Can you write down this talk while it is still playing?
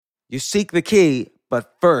You seek the key,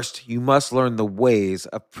 but first you must learn the ways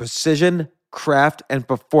of precision, craft, and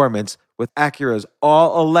performance with Acura's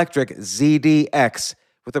all-electric ZDX.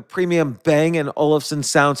 With a premium Bang & Olufsen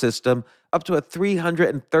sound system, up to a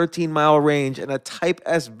 313-mile range, and a Type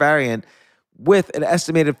S variant with an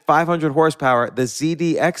estimated 500 horsepower, the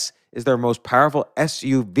ZDX is their most powerful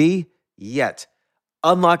SUV yet.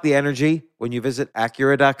 Unlock the energy when you visit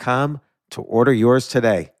Acura.com to order yours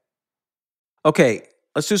today. Okay,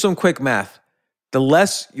 let's do some quick math. The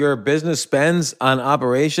less your business spends on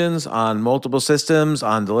operations, on multiple systems,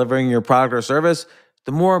 on delivering your product or service,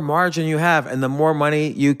 the more margin you have and the more money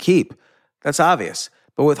you keep. That's obvious.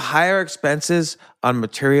 But with higher expenses on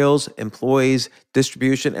materials, employees,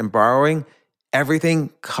 distribution, and borrowing, everything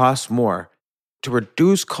costs more. To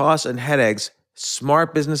reduce costs and headaches,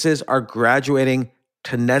 smart businesses are graduating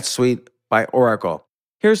to NetSuite by Oracle.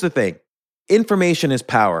 Here's the thing. Information is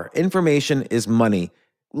power. Information is money.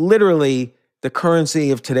 Literally, the currency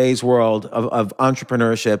of today's world of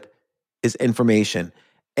entrepreneurship is information.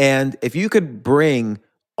 And if you could bring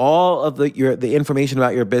all of the information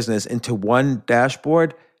about your business into one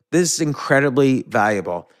dashboard, this is incredibly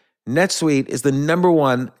valuable. NetSuite is the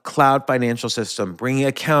 #1 cloud financial system, bringing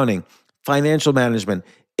accounting, financial management,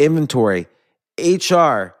 inventory,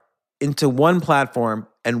 HR into one platform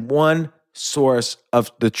and one source of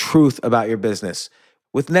the truth about your business.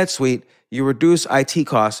 With NetSuite, you reduce IT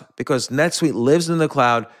costs because NetSuite lives in the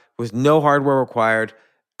cloud with no hardware required,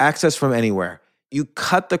 access from anywhere. You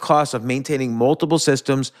cut the cost of maintaining multiple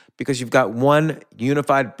systems because you've got one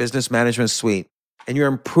unified business management suite. And you're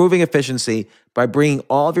improving efficiency by bringing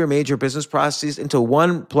all of your major business processes into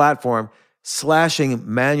one platform, slashing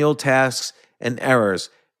manual tasks and errors.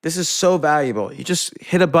 This is so valuable. You just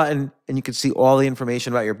hit a button and you can see all the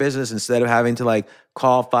information about your business instead of having to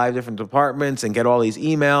call 5 different departments and get all these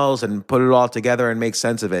emails and put it all together and make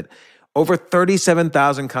sense of it. Over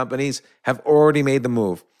 37,000 companies have already made the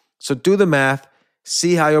move. So do the math,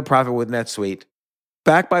 see how you'll profit with NetSuite.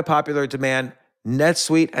 Backed by popular demand,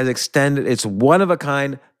 NetSuite has extended its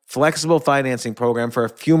one-of-a-kind flexible financing program for a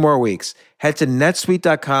few more weeks. Head to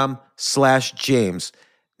netsuite.com/James.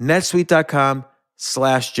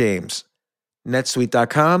 netsuite.com/James.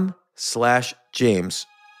 netsuite.com/James.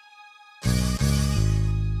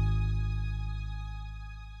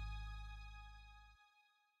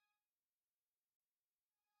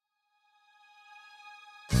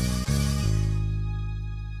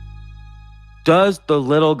 Does the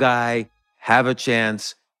little guy have a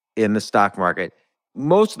chance in the stock market?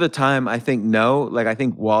 Most of the time, I think no. I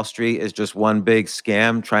think Wall Street is just one big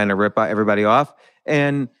scam trying to rip everybody off.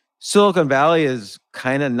 And Silicon Valley is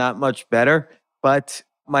kind of not much better. But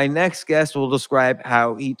my next guest will describe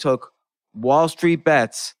how he took Wall Street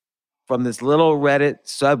Bets from this little Reddit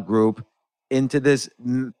subgroup into this.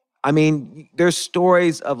 I mean, there's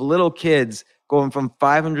stories of little kids going from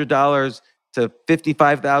 $500 to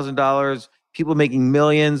 $55,000, people making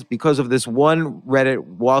millions because of this one Reddit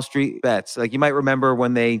Wall Street Bets. You might remember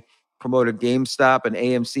when they promoted GameStop and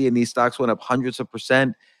AMC and these stocks went up hundreds of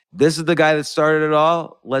 %. This is the guy that started it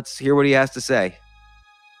all. Let's hear what he has to say.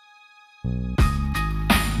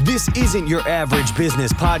 This isn't your average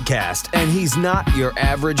business podcast, and he's not your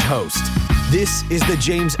average host. This is the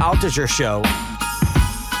James Altucher Show.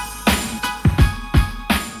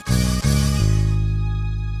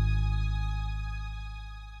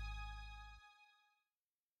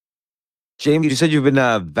 James, you said you've been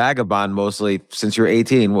a vagabond mostly since you were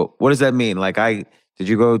 18. What does that mean? Did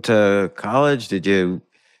you go to college?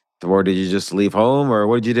 Or did you just leave home? Or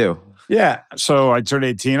what did you do? Yeah. So I turned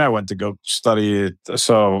 18. I went to go study.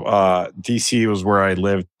 So DC was where I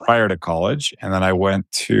lived prior to college. And then I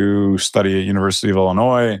went to study at University of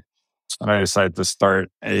Illinois. And I decided to start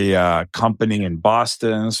a company in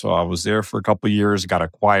Boston. So I was there for a couple of years, got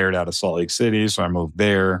acquired out of Salt Lake City. So I moved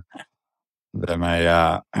there. Then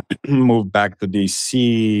I moved back to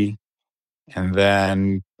DC, and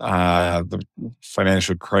then the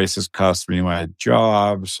financial crisis cost me my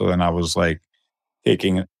job. So then I was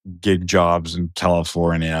taking gig jobs in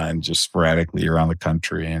California and just sporadically around the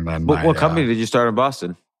country. And then what company did you start in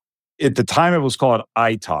Boston? At the time, it was called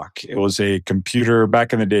iTalk. It was a computer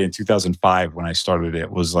back in the day in 2005 when I started it.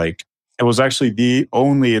 It was actually the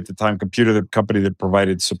only at the time computer company that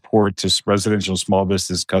provided support to residential small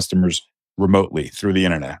business customers remotely through the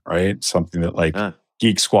internet, right? Something that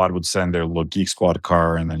Geek Squad would send their little Geek Squad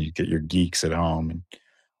car, and then you get your geeks at home.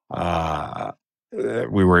 And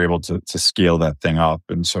we were able to scale that thing up.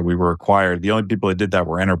 And so we were acquired. The only people that did that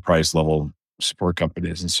were enterprise level support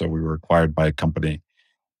companies. And so we were acquired by a company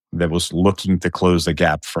that was looking to close the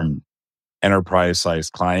gap from enterprise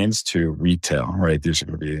sized clients to retail, right? These are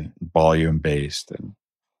going to be volume based and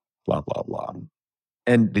blah, blah, blah.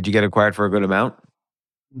 And did you get acquired for a good amount?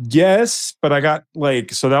 Yes, but I got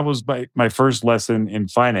so that was my first lesson in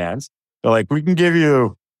finance. They're like, we can give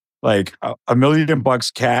you like $1 million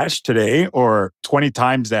cash today or 20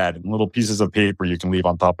 times that in little pieces of paper you can leave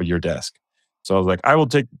on top of your desk. So I was like, I will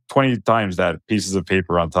take 20 times that pieces of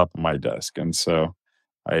paper on top of my desk. And so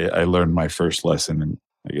I learned my first lesson in,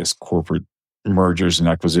 I guess, corporate mergers and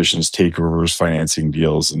acquisitions, takeovers, financing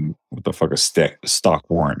deals, and what the fuck a stock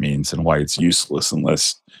warrant means and why it's useless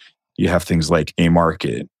unless you have things like a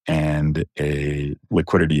market and a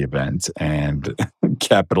liquidity event and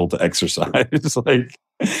capital to exercise. Like,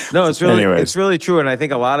 no, it's really true. And I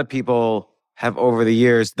think a lot of people have over the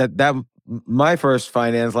years that my first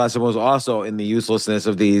finance lesson was also in the uselessness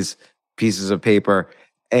of these pieces of paper.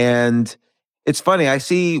 And it's funny, I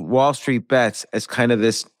see Wall Street Bets as kind of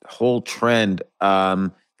this whole trend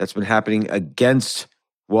that's been happening against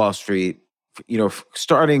Wall Street,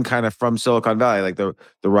 starting kind of from Silicon Valley, like the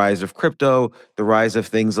rise of crypto, the rise of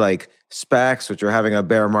things like SPACs, which are having a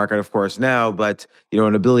bear market, of course, now, but,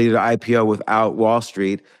 an ability to IPO without Wall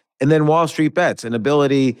Street. And then Wall Street Bets, an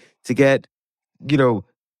ability to get,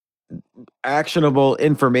 actionable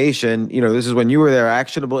information. This is when you were there,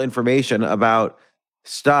 actionable information about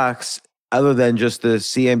stocks other than just the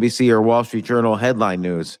CNBC or Wall Street Journal headline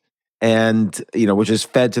news, and which is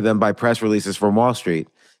fed to them by press releases from Wall Street.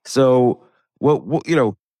 So what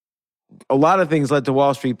a lot of things led to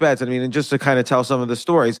Wall Street Bets. I mean, and just to kind of tell some of the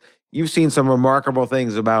stories, you've seen some remarkable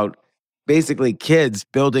things about basically kids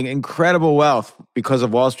building incredible wealth because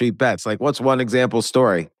of Wall Street Bets. Like, what's one example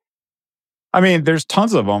story? I mean, there's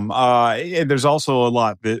tons of them. And there's also a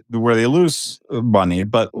lot where they lose money.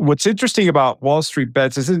 But what's interesting about Wall Street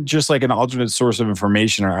Bets isn't just like an alternate source of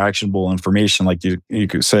information or actionable information, like you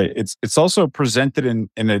could say. It's also presented in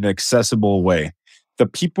an accessible way. The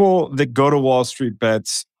people that go to Wall Street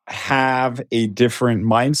Bets have a different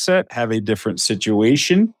mindset, have a different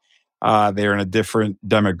situation. They're in a different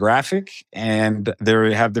demographic, and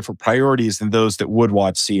they have different priorities than those that would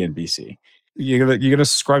watch CNBC. You're gonna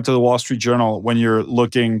subscribe to the Wall Street Journal when you're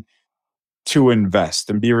looking to invest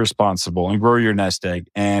and be responsible and grow your nest egg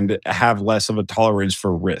and have less of a tolerance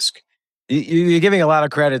for risk. You're giving a lot of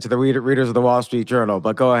credit to the readers of the Wall Street Journal,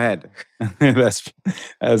 but go ahead. That's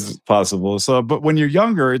as possible. So, but when you're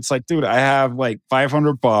younger, it's like, dude, I have like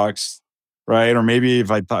 $500, right? Or maybe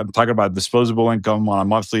if I'm talking about disposable income on a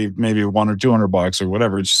monthly, maybe $100 or $200 or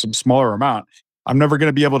whatever, it's some smaller amount. I'm never going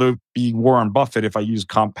to be able to be Warren Buffett if I use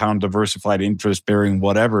compound diversified interest bearing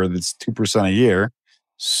whatever that's 2% a year.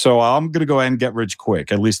 So I'm going to go ahead and get rich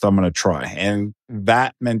quick. At least I'm going to try. And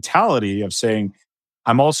that mentality of saying,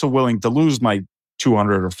 I'm also willing to lose my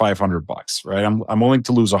 $200 or $500, right? I'm willing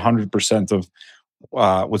to lose 100% of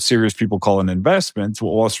what serious people call an investment,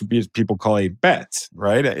 what Wall Street people call a bet,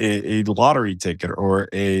 right? A lottery ticket or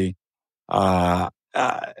a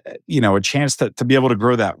chance to be able to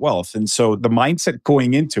grow that wealth. And so the mindset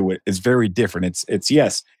going into it is very different. It's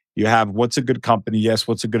yes, you have what's a good company, yes,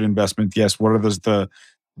 what's a good investment, yes, what are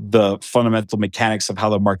the fundamental mechanics of how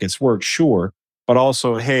the markets work, sure, but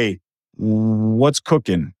also, hey, what's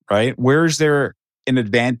cooking, right? Where's there an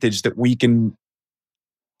advantage that we can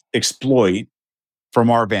exploit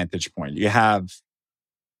from our vantage point? You have,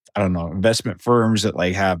 I don't know, investment firms that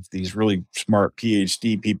like have these really smart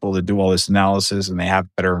PhD people that do all this analysis and they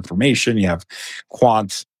have better information. You have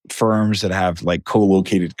quant firms that have like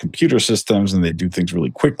co-located computer systems and they do things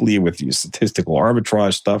really quickly with these statistical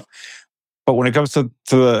arbitrage stuff. But when it comes to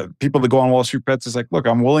the people that go on Wall Street Bets, it's like, look,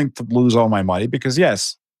 I'm willing to lose all my money because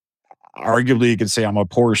yes, arguably you could say I'm a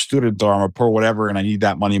poor student or I'm a poor whatever and I need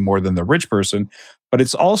that money more than the rich person. But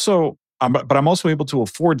it's also, but I'm also able to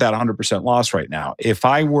afford that 100% loss right now. If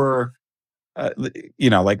I were,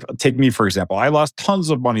 like take me for example, I lost tons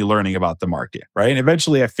of money learning about the market, right? And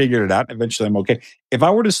eventually I figured it out. Eventually I'm okay. If I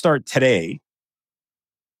were to start today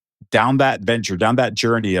down that venture, down that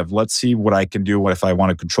journey of let's see what I can do if I want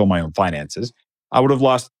to control my own finances, I would have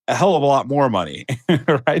lost a hell of a lot more money,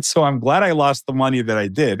 right? So I'm glad I lost the money that I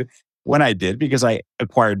did when I did because I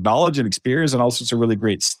acquired knowledge and experience and all sorts of really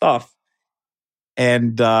great stuff.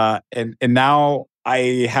 And now I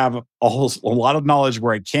have a lot of knowledge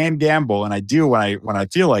where I can gamble, and I do when I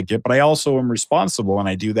feel like it. But I also am responsible, and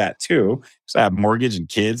I do that too. So I have mortgage and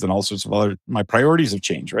kids and all sorts of other. My priorities have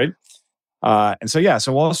changed, right?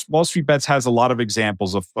 So Wall Street Bets has a lot of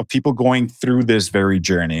examples of people going through this very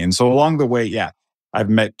journey. And so along the way, yeah, I've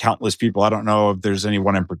met countless people. I don't know if there's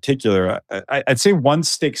anyone in particular. I'd say one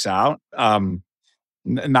sticks out.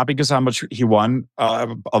 Not because of how much he won,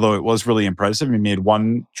 although it was really impressive. He made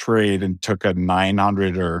one trade and took a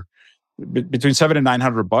 900 or between $700 and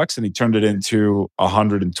 $900, and he turned it into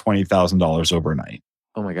 $120,000 overnight.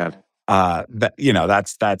 Oh my God.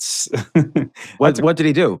 That's what did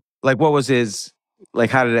he do? Like, what was his, like,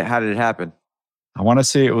 how did it happen? I want to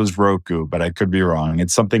say it was Roku, but I could be wrong.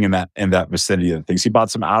 It's something in that vicinity of things. He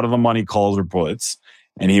bought some out of the money calls or puts,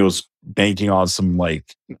 and he was banking on some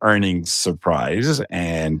like earnings surprise,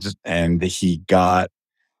 and he got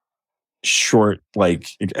short like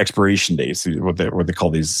expiration dates, what they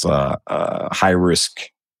call these high risk.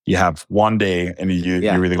 You have one day and you're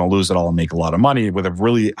either going to lose it all and make a lot of money with a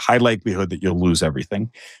really high likelihood that you'll lose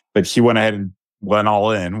everything. But he went ahead and went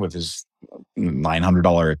all in with his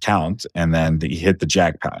 $900 account, and then he hit the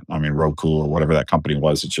jackpot. I mean, Roku or whatever that company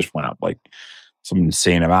was, it just went up like some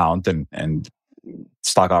insane amount, and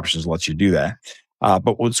stock options lets you do that.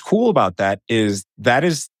 But what's cool about that is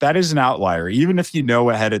an outlier. Even if you know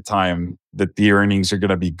ahead of time that the earnings are going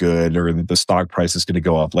to be good or that the stock price is going to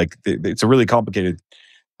go up, like it's a really complicated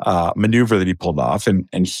maneuver that he pulled off, and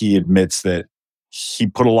he admits that he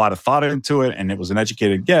put a lot of thought into it, and it was an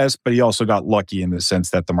educated guess. But he also got lucky in the sense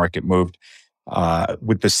that the market moved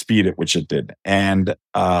with the speed at which it did. And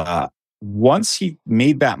once he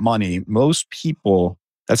made that money, most people,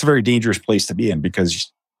 that's a very dangerous place to be in,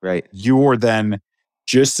 because you're then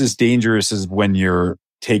just as dangerous as when you're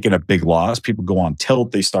taking a big loss. People go on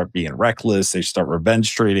tilt, they start being reckless, they start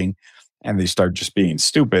revenge trading, and they start just being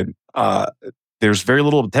stupid. There's very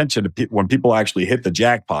little attention to when people actually hit the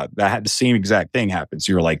jackpot. The same exact thing happens.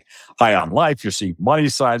 You're like high on life. You're seeing money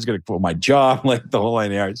signs, going to quit my job, like the whole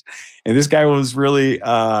 9 yards. And this guy was really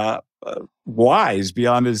wise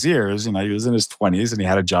beyond his years. You know, he was in his 20s and he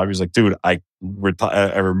had a job. He was like, dude, I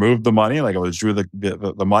removed the money. Like I withdrew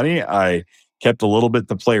the money. I kept a little bit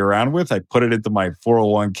to play around with. I put it into my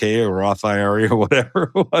 401k or Roth IRA or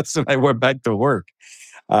whatever it was, and I went back to work.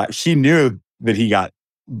 He knew that he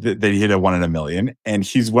hit a 1 in a million, and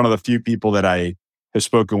he's one of the few people that I have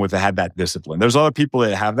spoken with that had that discipline. There's other people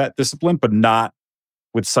that have that discipline, but not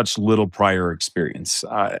with such little prior experience,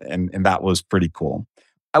 and that was pretty cool.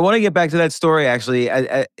 I want to get back to that story actually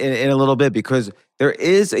in a little bit, because there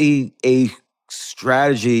is a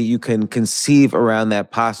strategy you can conceive around that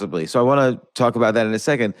possibly. So I want to talk about that in a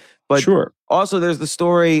second. But sure. Also, there's the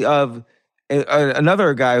story of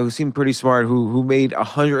another guy who seemed pretty smart who made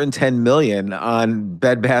 $110 million on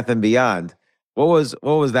Bed Bath & Beyond. What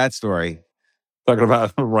was that story? Talking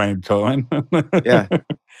about Ryan Cohen. Yeah,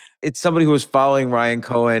 it's somebody who was following Ryan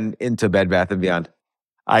Cohen into Bed Bath & Beyond.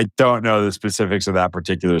 I don't know the specifics of that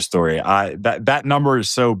particular story. That number is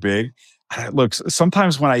so big. Look,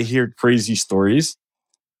 sometimes when I hear crazy stories,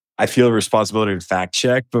 I feel a responsibility to fact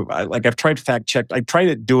check. But I've tried to fact check. I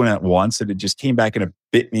tried doing it once, and it just came back and it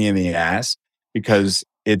bit me in the ass, because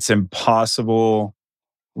it's impossible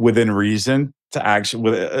within reason to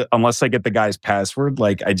actually, unless I get the guy's password.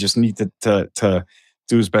 Like I just need to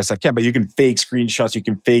do as best I can. But you can fake screenshots. You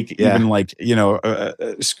can fake even like,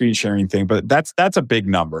 a screen sharing thing. But that's a big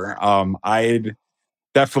number. I'd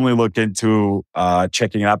definitely look into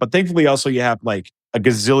checking it out. But thankfully also you have like a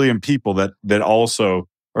gazillion people that also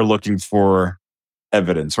are looking for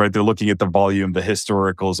evidence, right? They're looking at the volume, the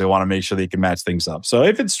historicals. They want to make sure they can match things up. So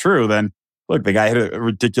if it's true, then look, the guy hit a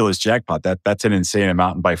ridiculous jackpot. That's an insane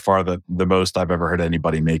amount, and by far the most I've ever heard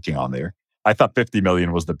anybody making on there. I thought 50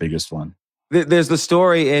 million was the biggest one. There's the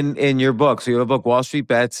story in your book. So you have a book, Wall Street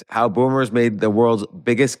Bets, How Boomers Made the World's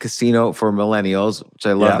Biggest Casino for Millennials, which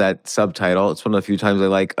I love that subtitle. It's one of the few times I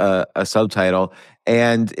like a subtitle.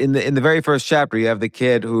 And in the very first chapter, you have the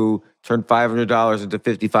kid who turned $500 into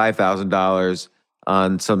 $55,000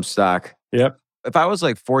 on some stock. Yep. If I was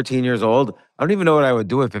like 14 years old, I don't even know what I would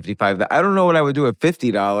do at 55. I don't know what I would do at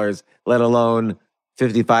 $50, let alone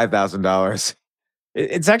 $55,000.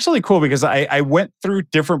 It's actually cool because I went through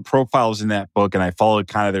different profiles in that book, and I followed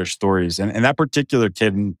kind of their stories. And that particular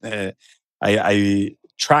kid, I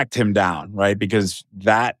tracked him down, right? Because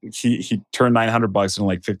he turned $900 into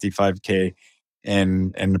like $55K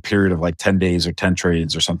in a period of like 10 days or 10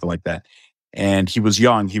 trades or something like that. And he was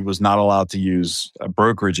young. He was not allowed to use a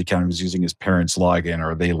brokerage account. He was using his parents' login,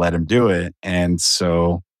 or they let him do it. And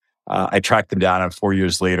so I tracked him down, and 4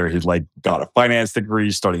 years later, he'd like got a finance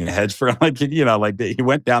degree, starting a hedge fund. He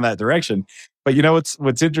went down that direction. But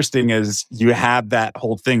what's interesting is you have that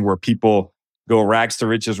whole thing where people go rags to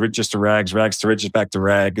riches, riches to rags, rags to riches, back to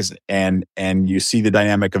rags, and you see the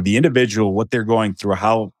dynamic of the individual, what they're going through,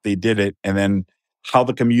 how they did it, and then how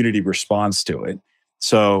the community responds to it.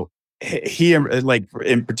 So he, like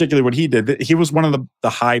in particular, what he did, he was one of the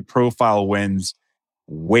high profile wins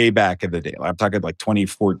way back in the day. I'm talking like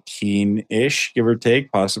 2014-ish, give or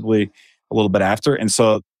take, possibly a little bit after. And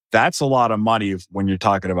so that's a lot of money when you're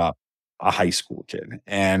talking about a high school kid.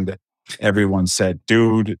 And everyone said,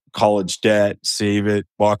 dude, college debt, save it,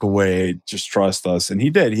 walk away, just trust us. And he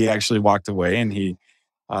did. He actually walked away and he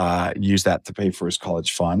used that to pay for his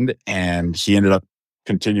college fund. And he ended up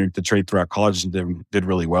continuing to trade throughout college and did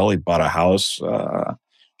really well. He bought a house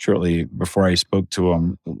shortly before I spoke to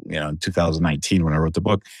him, in 2019 when I wrote the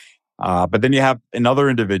book. But then you have another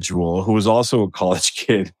individual who was also a college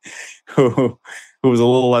kid who was a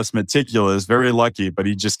little less meticulous, very lucky, but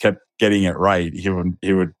he just kept getting it right. He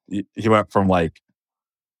went from like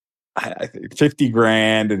I think 50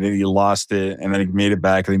 grand and then he lost it and then he made it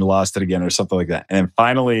back and then he lost it again or something like that. And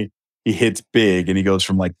finally he hits big and he goes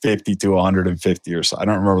from like 50 to 150 or so. I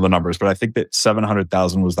don't remember the numbers, but I think that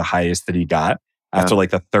 700,000 was the highest that he got after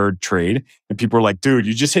like the third trade. And people were like, dude,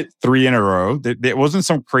 you just hit 3 in a row. It wasn't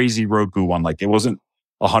some crazy Roku one. Like it wasn't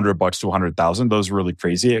 $100 to 100,000. Those were really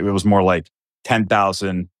crazy. It was more like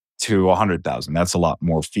 10,000 to 100,000. That's a lot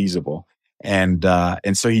more feasible. And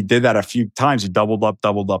so he did that a few times. He doubled up.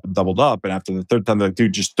 And after the third time, they're like,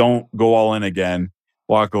 dude, just don't go all in again.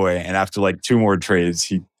 Walk away. And after like 2 more trades,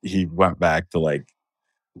 he went back to like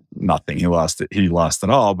nothing. He lost it. He lost it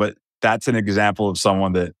all. But that's an example of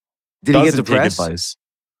someone that Did he get doesn't take depressed? advice.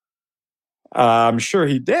 I'm sure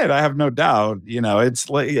he did. I have no doubt. It's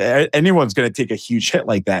like anyone's going to take a huge hit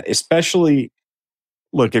like that. Especially,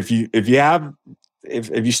 look, if you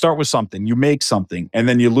start with something, you make something, and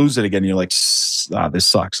then you lose it again, you're like, this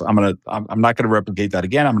sucks. I'm not going to replicate that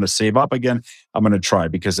again. I'm going to save up again. I'm going to try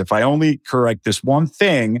because if I only correct this one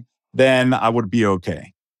thing, then I would be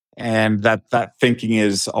okay. And that thinking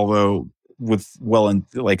is, although it's well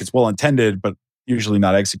intended, but usually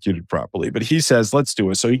not executed properly. But he says, let's do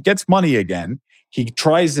it. So he gets money again. He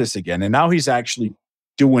tries this again, and now he's actually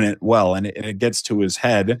doing it well, and it gets to his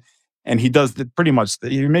head. And he does pretty much,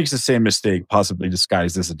 he makes the same mistake, possibly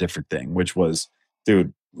disguised as a different thing, which was,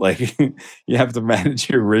 dude, like you have to manage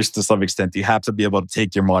your risk to some extent. You have to be able to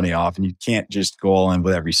take your money off and you can't just go all in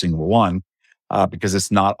with every single one because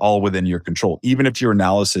it's not all within your control, even if your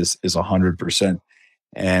analysis is 100%.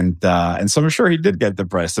 And so I'm sure he did get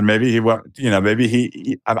depressed. And maybe he went,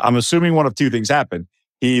 I'm assuming one of two things happened.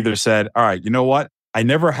 He either said, all right, you know what? I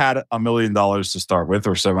never had $1 million to start with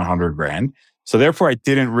or 700 grand. So therefore, I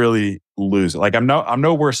didn't really lose it. Like I'm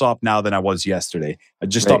no worse off now than I was yesterday. I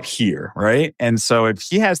just up here, right? And so if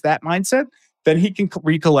he has that mindset, then he can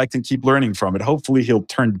recollect and keep learning from it. Hopefully, he'll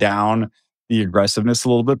turn down the aggressiveness a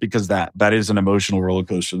little bit because that is an emotional roller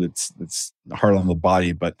coaster that's hard on the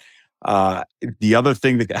body. But the other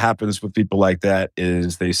thing that happens with people like that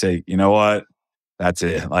is they say, you know what, that's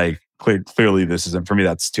it. Like clearly, this isn't for me.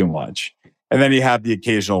 That's too much. And then you have the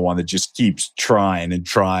occasional one that just keeps trying and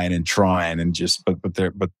just, but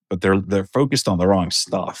they're focused on the wrong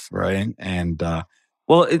stuff, right? And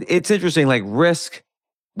well, it's interesting. Like risk,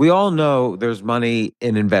 we all know there's money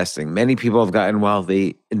in investing. Many people have gotten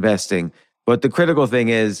wealthy investing, but the critical thing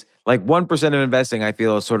is like 1% of investing. I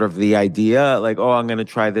feel is sort of the idea, like, oh, I'm going to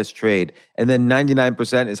try this trade, and then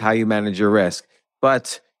 99% is how you manage your risk.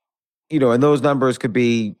 But and those numbers could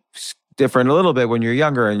be different a little bit when you're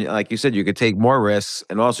younger, and like you said, you could take more risks,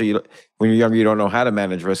 and also when you're younger, you don't know how to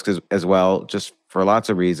manage risk as well, just for lots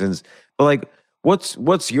of reasons. But like,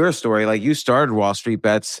 what's your story? Like, you started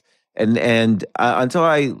WallStreetBets, and until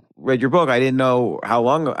I read your book, I didn't know how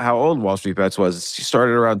old WallStreetBets was. You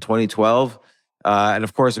started around 2012, and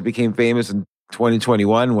of course, it became famous in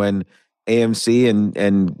 2021 when AMC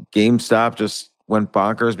and GameStop just went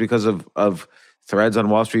bonkers because of threads on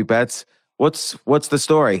WallStreetBets. What's the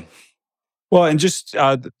story? Well, and just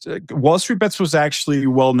WallStreetBets was actually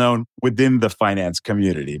well known within the finance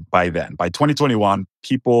community by then. By 2021,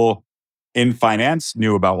 people in finance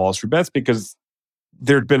knew about WallStreetBets because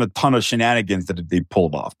there'd been a ton of shenanigans that they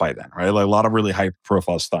pulled off by then, right? Like a lot of really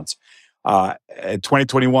high-profile stunts.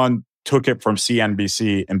 2021 took it from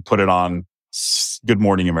CNBC and put it on Good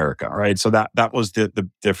Morning America, right? So that was the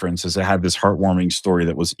difference. Is it had this heartwarming story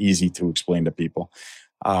that was easy to explain to people.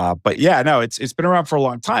 But yeah, no, it's been around for a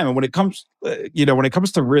long time. And when it comes, when it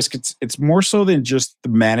comes to risk, it's more so than just the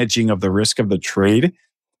managing of the risk of the trade.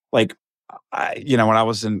 Like, when I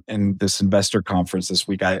was in this investor conference this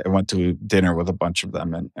week, I went to dinner with a bunch of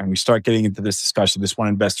them, and we start getting into this discussion. This one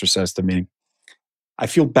investor says to me, "I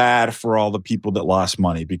feel bad for all the people that lost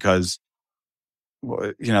money because."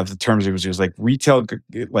 The terms he was like retail,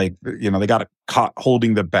 like, they got caught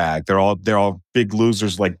holding the bag. They're all big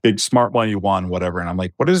losers, like big smart money won, whatever. And I'm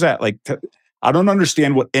like, what is that? Like, I don't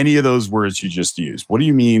understand what any of those words you just used. What do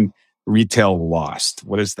you mean retail lost?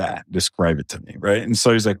 What is that? Describe it to me. Right. And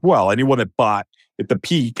so he's like, well, anyone that bought at the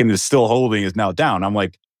peak and is still holding is now down. I'm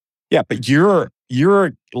like, yeah, but you're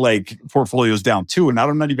your like portfolio's down too. And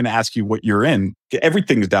I'm not even ask you what you're in.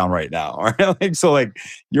 Everything's down right now. Right? Like, so like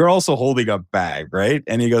you're also holding a bag, right?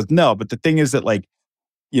 And he goes, no, but the thing is that like,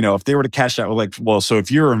 if they were to cash out, like, well, so if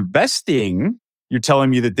you're investing, you're telling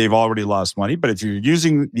me that they've already lost money. But if you're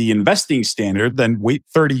using the investing standard, then wait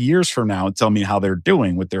 30 years from now and tell me how they're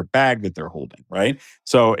doing with their bag that they're holding, right?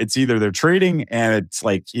 So it's either they're trading and it's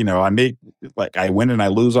like, I win and I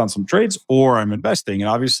lose on some trades, or I'm investing. And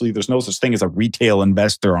obviously there's no such thing as a retail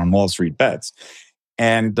investor on Wall Street Bets.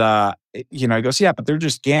 And, he goes, yeah, but they're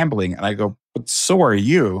just gambling. And I go, but so are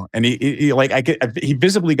you. And he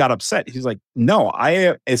visibly got upset. He's like, no, I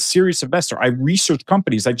am a serious investor. I research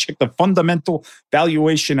companies. I check the fundamental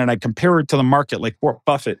valuation and I compare it to the market like Warren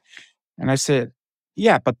Buffett. And I said,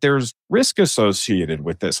 yeah, but there's risk associated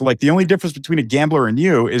with this. Like the only difference between a gambler and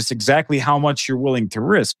you is exactly how much you're willing to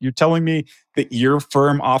risk. You're telling me that your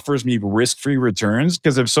firm offers me risk-free returns?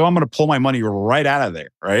 Because if so, I'm going to pull my money right out of there,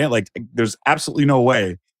 right? Like there's absolutely no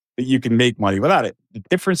way that you can make money without it. The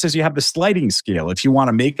difference is you have the sliding scale. If you want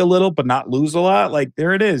to make a little but not lose a lot, like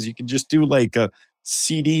there it is. You can just do like a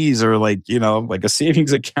CDs or like a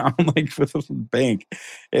savings account like with a bank,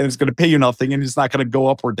 and it's going to pay you nothing and it's not going to go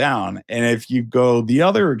up or down. And if you go the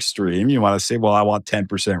other extreme, you want to say, well, I want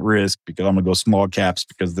 10% risk because I'm going to go small caps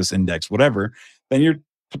because this index, whatever, then you're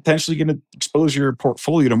potentially going to expose your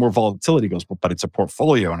portfolio to more volatility. He goes, well, but it's a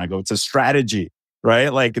portfolio. And I go, it's a strategy,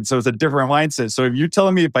 right? Like, and so it's a different mindset. So if you're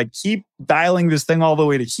telling me if I keep dialing this thing all the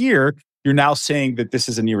way to here, you're now saying that this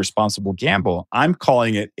is an irresponsible gamble. I'm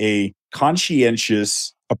calling it a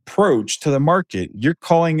conscientious approach to the market. You're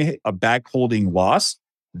calling it a bag holding loss.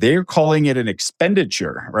 They're calling it an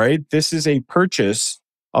expenditure, right? This is a purchase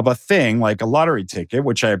of a thing like a lottery ticket,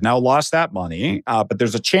 which I have now lost that money, but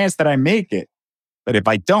there's a chance that I make it. But if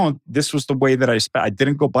I don't, this was the way that I spent. I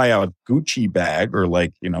didn't go buy a Gucci bag or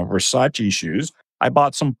Versace shoes. I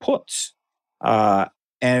bought some puts.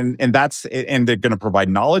 And they're going to provide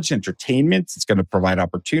knowledge, entertainment. It's going to provide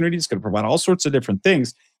opportunities. It's going to provide all sorts of different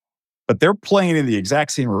things. But they're playing in the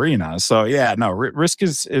exact same arena. So yeah, no, risk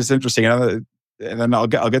is interesting. And then I'll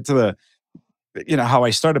get to the, how I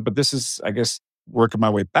started. But this is, I guess, working my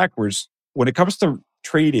way backwards. When it comes to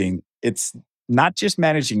trading, it's not just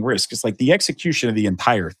managing risk. It's like the execution of the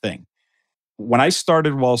entire thing. When I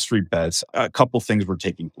started Wall Street Bets, a couple things were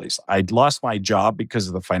taking place. I'd lost my job because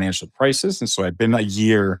of the financial crisis. And so I'd been a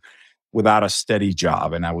year without a steady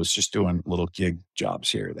job. And I was just doing little gig jobs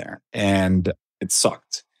here or there. And it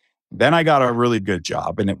sucked. Then I got a really good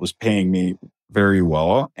job and it was paying me very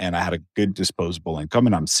well. And I had a good disposable income.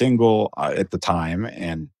 And I'm single at the time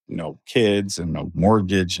and no kids and no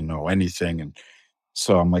mortgage and no anything. And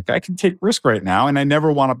so I'm like, I can take risk right now. And I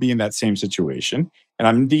never want to be in that same situation. And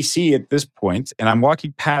I'm in DC at this point, and I'm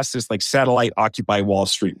walking past this like satellite Occupy Wall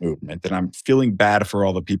Street movement. And I'm feeling bad for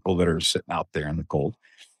all the people that are sitting out there in the cold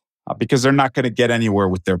because they're not going to get anywhere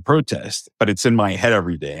with their protest. But it's in my head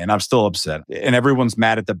every day, and I'm still upset. And everyone's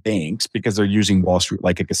mad at the banks because they're using Wall Street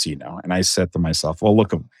like a casino. And I said to myself, well,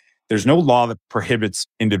 look, there's no law that prohibits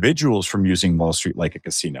individuals from using Wall Street like a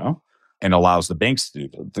casino and allows the banks to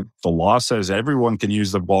do it. The law says everyone can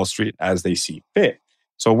use the Wall Street as they see fit.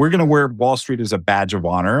 So we're going to wear Wall Street as a badge of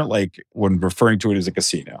honor, like when referring to it as a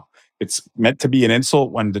casino. It's meant to be an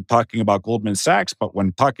insult when talking about Goldman Sachs, but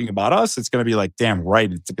when talking about us, it's going to be like, damn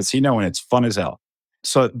right, it's a casino and it's fun as hell.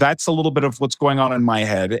 So that's a little bit of what's going on in my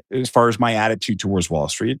head as far as my attitude towards Wall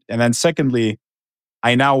Street. And then secondly,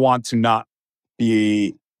 I now want to not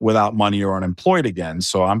be without money or unemployed again.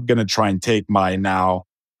 So I'm going to try and take my now,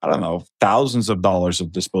 thousands of dollars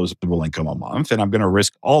of disposable income a month, and I'm going to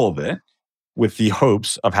risk all of it with the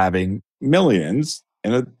hopes of having millions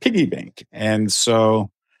in a piggy bank. And so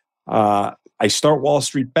I start Wall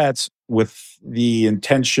Street Bets with the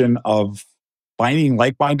intention of finding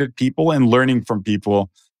like-minded people and learning from people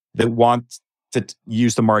that want to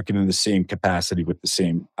use the market in the same capacity with the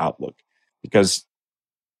same outlook. Because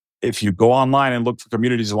if you go online and look for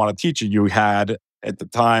communities that want to teach you had at the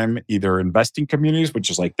time either investing communities,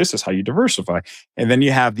 which is like, this is how you diversify. And then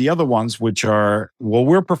you have the other ones, which are, well,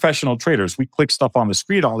 we're professional traders. We click stuff on the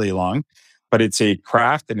screen all day long, but it's a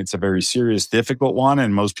craft and it's a very serious, difficult one.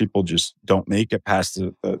 And most people just don't make it past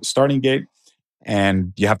the starting gate.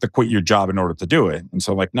 And you have to quit your job in order to do it. And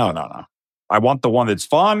so like, no. I want the one that's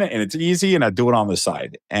fun and it's easy and I do it on the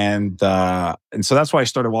side. And so that's why I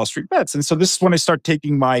started Wall Street Bets. And so this is when I start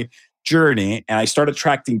taking my journey and I start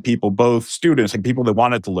attracting people, both students and people that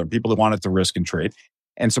wanted to learn, people that wanted to risk and trade.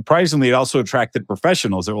 And surprisingly, it also attracted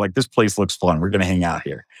professionals that were like, this place looks fun. We're going to hang out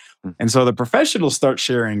here. And so the professionals start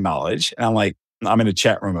sharing knowledge. And I'm in a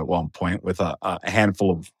chat room at one point with a handful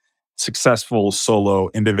of successful solo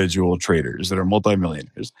individual traders that are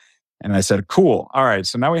multimillionaires. And I said, cool. All right.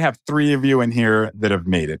 So now we have 3 of you in here that have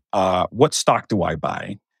made it. What stock do I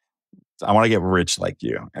buy? I want to get rich like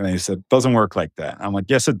you. And they said, doesn't work like that. I'm like,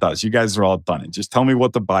 yes, it does. You guys are all done it. Just tell me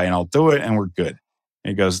what to buy and I'll do it and we're good. And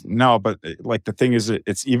he goes, no, but like the thing is,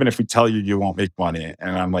 it's even if we tell you, you won't make money.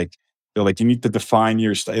 And I'm like, they're like, you need to define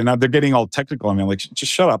your stuff. And now they're getting all technical. I mean, like,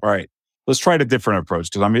 just shut up. All right, let's try a different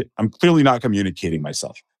approach because I'm clearly not communicating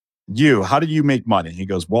myself. How do you make money? He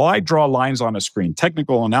goes, well, I draw lines on a screen,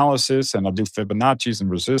 technical analysis, and I'll do Fibonacci's and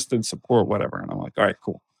resistance, support, whatever. And I'm like, all right,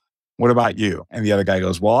 cool. What about you? And the other guy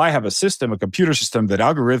goes, well, I have a computer system that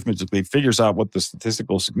algorithmically figures out what the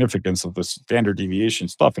statistical significance of the standard deviation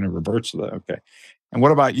stuff and it reverts to that. Okay. And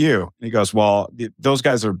what about you? And he goes, well, those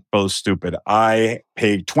guys are both stupid. I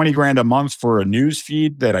pay 20 grand a month for a news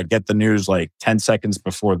feed that I get the news like 10 seconds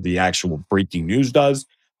before the actual breaking news does.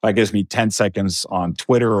 That gives me 10 seconds on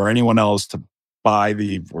Twitter or anyone else to buy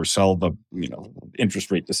or sell the interest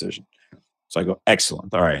rate decision. So I go,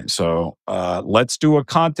 excellent. All right. So let's do a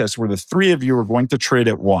contest where the 3 of you are going to trade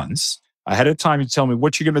at once. Ahead of time, you tell me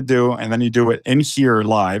what you're going to do, and then you do it in here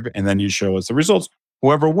live, and then you show us the results.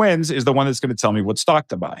 Whoever wins is the one that's going to tell me what stock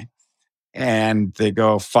to buy. And they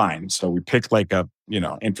go, fine. So we pick like a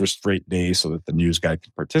interest rate day so that the news guy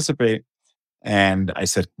can participate. And I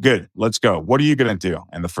said, good, let's go. What are you going to do?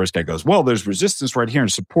 And the first guy goes, well, there's resistance right here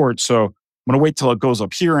and support. So I'm going to wait till it goes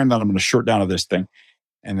up here, and then I'm going to short down to this thing.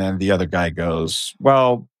 And then the other guy goes,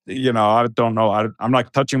 well, I don't know. I'm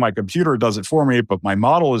not touching my computer. It does it for me. But my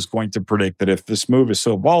model is going to predict that if this move is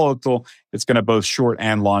so volatile, it's going to both short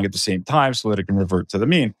and long at the same time so that it can revert to the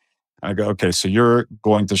mean. And I go, okay, so you're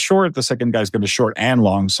going to short. The second guy's going to short and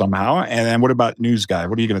long somehow. And then what about news guy?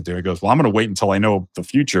 What are you going to do? He goes, well, I'm going to wait until I know the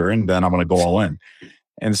future and then I'm going to go all in.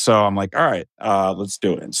 And so I'm like, all right, let's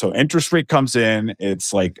do it. And so interest rate comes in.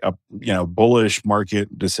 It's like a bullish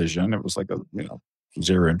market decision. It was like a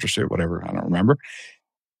zero interest rate, whatever. I don't remember.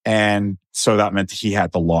 And so that meant he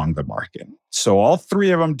had to long the market. So all 3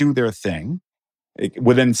 of them do their thing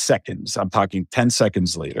within seconds. I'm talking 10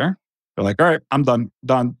 seconds later. They're like, all right, I'm done.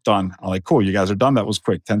 I'm like, cool, you guys are done. That was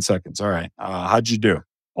quick, 10 seconds. All right. How'd you do?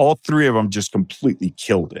 All 3 of them just completely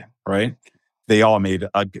killed it, right? They all made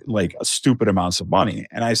a stupid amounts of money.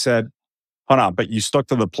 And I said, hold on, but you stuck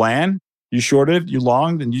to the plan? You shorted, you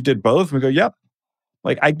longed, and you did both? And we go, yep.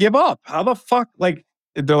 Like, I give up. How the fuck? Like,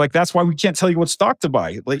 they're like, that's why we can't tell you what stock to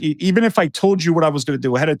buy. Like, even if I told you what I was going to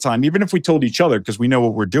do ahead of time, even if we told each other, because we know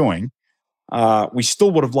what we're doing, we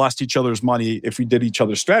still would have lost each other's money if we did each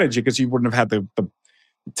other's strategy because you wouldn't have had the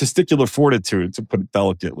testicular fortitude, to put it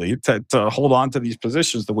delicately, to hold on to these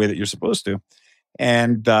positions the way that you're supposed to.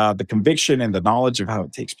 And the conviction and the knowledge of how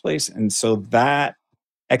it takes place. And so that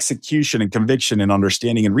execution and conviction and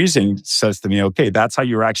understanding and reasoning says to me, okay, that's how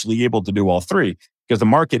you're actually able to do all 3 because the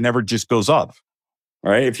market never just goes up,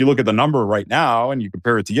 right? If you look at the number right now and you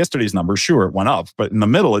compare it to yesterday's number, sure, it went up, but in the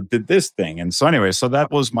middle, it did this thing. And so anyway, so that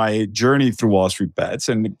was my journey through WallStreetBets,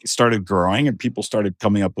 and it started growing and people started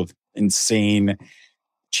coming up with insane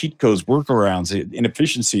cheat codes, workarounds,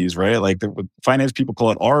 inefficiencies, right? Like the finance people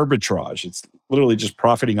call it arbitrage. It's literally just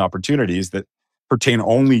profiting opportunities that pertain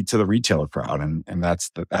only to the retailer crowd, and that's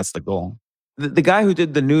the goal. The guy who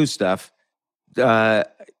did the news stuff, that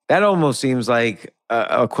almost seems like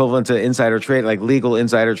equivalent to insider trade, like legal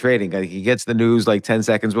insider trading. Like he gets the news like 10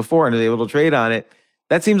 seconds before and is able to trade on it.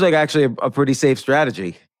 That seems like actually a pretty safe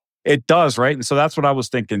strategy. It does, right? And so that's what I was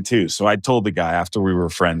thinking too. So I told the guy after we were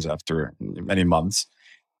friends after many months,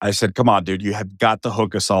 I said, come on, dude, you have got to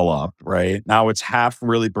hook us all up, right? Now it's half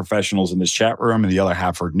really professionals in this chat room and the other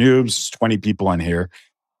half are noobs. It's 20 people in here.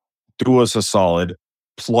 Do us a solid,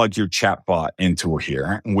 plug your chat bot into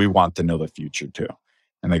here. And we want to know the future too.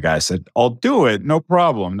 And the guy said, I'll do it. No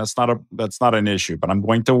problem. That's not an issue, but I'm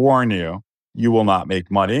going to warn you, you will not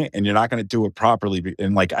make money and you're not going to do it properly.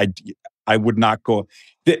 And like, I would not go.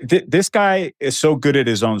 This guy is so good at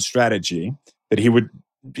his own strategy that he would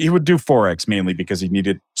do Forex mainly because he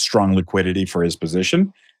needed strong liquidity for his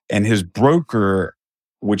position. And his broker,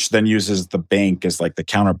 which then uses the bank as like the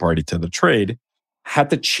counterparty to the trade,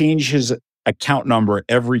 had to change his account number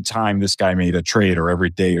every time this guy made a trade or every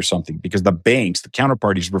day or something because the banks, the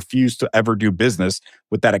counterparties, refused to ever do business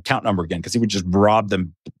with that account number again because he would just rob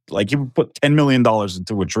them. Like he would put $10 million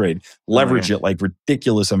into a trade, leverage it like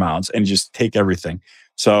ridiculous amounts and just take everything.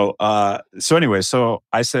 So anyway, so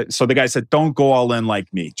the guy said, don't go all in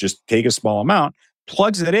like me. Just take a small amount,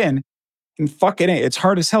 plugs it in and fuck it in. It's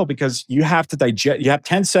hard as hell because you have to digest. You have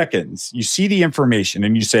 10 seconds. You see the information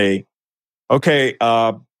and you say, okay,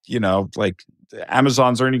 like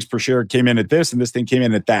Amazon's earnings per share came in at this and this thing came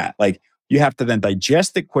in at that. Like You have to then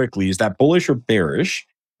digest it quickly. Is that bullish or bearish?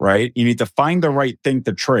 Right? You need to find the right thing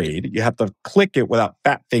to trade. You have to click it without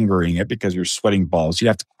fat fingering it because you're sweating balls. You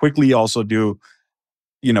have to quickly also do,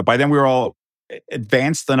 by then we were all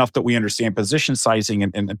advanced enough that we understand position sizing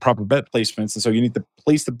and proper bet placements. And so you need to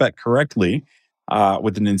place the bet correctly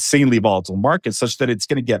with an insanely volatile market such that it's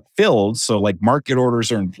going to get filled. So like market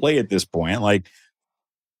orders are in play at this point.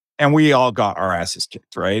 And we all got our asses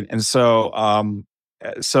kicked, right? And so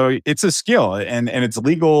it's a skill and it's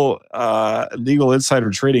legal insider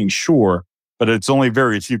trading, sure, but it's only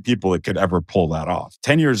very few people that could ever pull that off.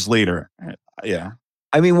 10 years later, yeah.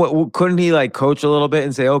 I mean, couldn't he like coach a little bit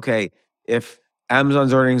and say, okay, if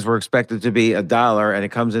Amazon's earnings were expected to be $1 and it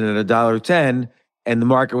comes in at $1.10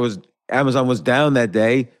 and Amazon was down that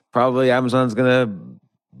day, probably Amazon's going to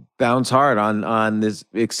bounce hard on this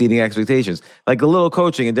exceeding expectations, like a little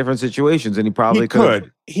coaching in different situations. And he probably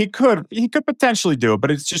could potentially do it,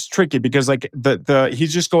 but it's just tricky because like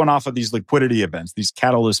he's just going off of these liquidity events, these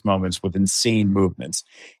catalyst moments with insane movements.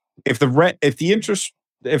 If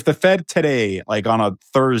the Fed today, like on a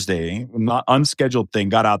Thursday, not unscheduled thing,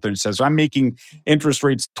 got out there and says, I'm making interest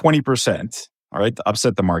rates 20%, all right, to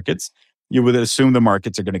upset the markets, you would assume the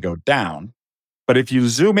markets are going to go down. But if you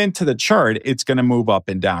zoom into the chart, it's going to move up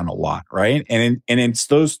and down a lot, right? And it's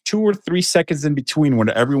those 2 or 3 seconds in between when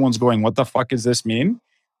everyone's going, what the fuck does this mean?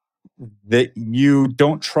 That you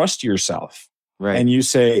don't trust yourself. Right. And you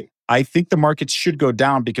say, I think the market should go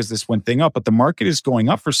down because this went thing up, but the market is going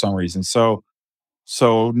up for some reason. So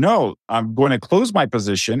no, I'm going to close my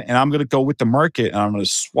position and I'm going to go with the market and I'm going to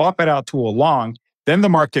swap it out to a long. Then the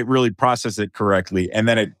market really processes it correctly and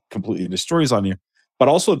then it completely destroys on you. But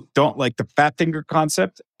also don't like the fat finger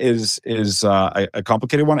concept is a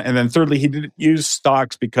complicated one. And then thirdly, he didn't use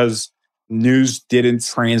stocks because news didn't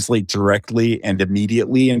translate directly and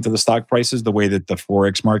immediately into the stock prices the way that the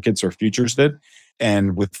Forex markets or futures did.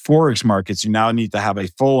 And with Forex markets, you now need to have a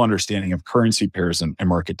full understanding of currency pairs and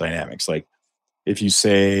market dynamics. Like if you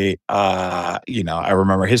say, I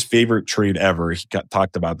remember his favorite trade ever, he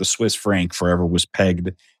talked about the Swiss franc forever was pegged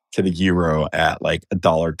to the euro at like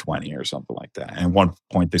 $1.20 or something like that. And at one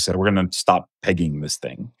point they said, we're going to stop pegging this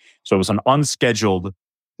thing. So it was an unscheduled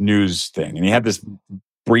news thing. And he had this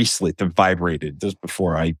bracelet that vibrated just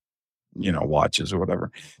before watches or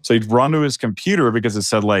whatever. So he'd run to his computer because it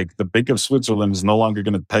said like the Bank of Switzerland is no longer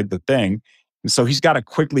going to peg the thing. And so he's got to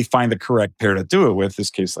quickly find the correct pair to do it with. This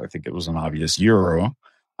case, I think it was an obvious euro.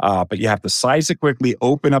 But you have to size it quickly,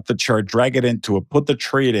 open up the chart, drag it into it, put the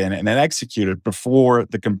trade in, and then execute it before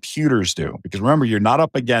the computers do. Because remember, you're not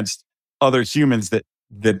up against other humans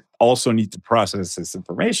that also need to process this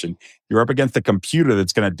information. You're up against the computer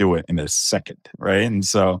that's going to do it in a second, right? And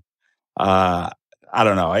so, I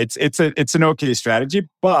don't know. It's an okay strategy,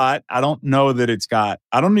 but I don't know that it's got.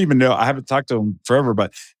 I don't even know. I haven't talked to him forever,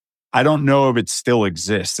 but I don't know if it still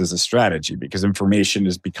exists as a strategy because information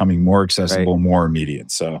is becoming more accessible, right, more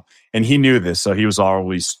immediate. So, and he knew this, so he was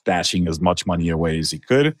always stashing as much money away as he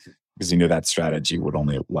could because he knew that strategy would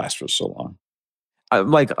only last for so long.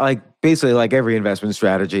 Like basically like every investment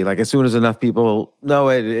strategy, like as soon as enough people know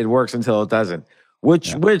it, it works until it doesn't.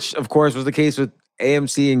 Which of course was the case with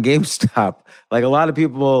AMC and GameStop. Like a lot of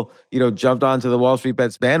people, jumped onto the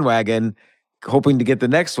WallStreetBets bandwagon hoping to get the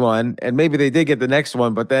next one, and maybe they did get the next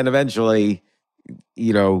one, but then eventually,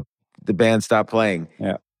 the band stopped playing.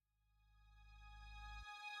 Yeah.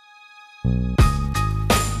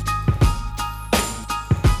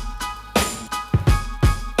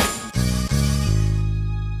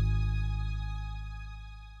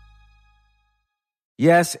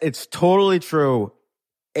 Yes, it's totally true.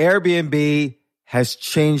 Airbnb has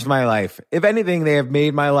changed my life. If anything, they have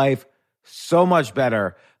made my life so much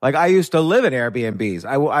better. Like I used to live in Airbnbs.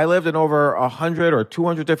 I lived in over 100 or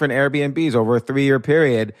 200 different Airbnbs over a 3-year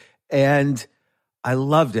period, and I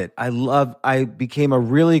loved it. I became a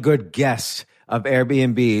really good guest of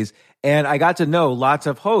Airbnbs, and I got to know lots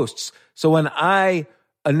of hosts. So when I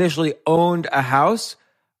initially owned a house,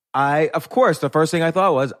 of course, the first thing I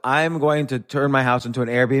thought was, I'm going to turn my house into an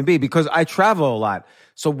Airbnb because I travel a lot.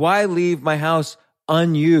 So why leave my house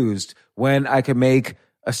unused when I can make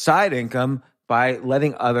a side income by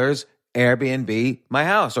letting others Airbnb my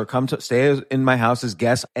house or come to stay in my house as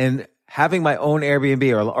guests? And having my own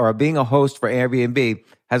Airbnb or being a host for Airbnb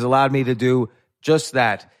has allowed me to do just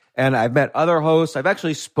that. And I've met other hosts. I've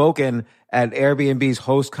actually spoken at Airbnb's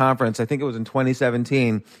host conference. I think it was in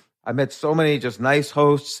 2017. I met so many just nice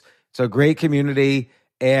hosts. It's a great community.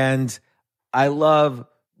 And I love,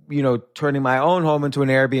 turning my own home into an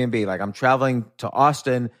Airbnb. Like I'm traveling to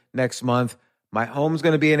Austin next month. My home's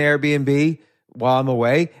going to be an Airbnb while I'm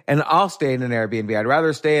away, and I'll stay in an Airbnb. I'd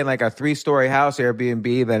rather stay in like a 3-story house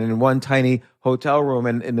Airbnb than in one tiny hotel room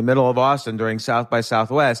in the middle of Austin during South by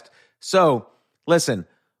Southwest. So listen,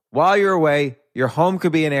 while you're away, your home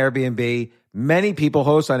could be an Airbnb. Many people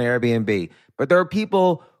host on Airbnb, but there are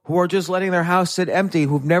people who are just letting their house sit empty,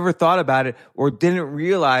 who've never thought about it or didn't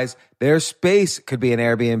realize their space could be an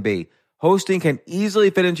Airbnb. Hosting can easily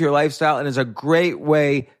fit into your lifestyle and is a great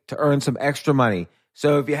way to earn some extra money.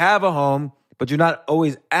 So if you have a home, but you're not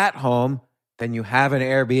always at home, then you have an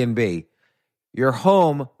Airbnb. Your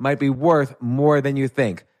home might be worth more than you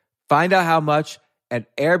think. Find out how much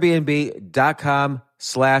at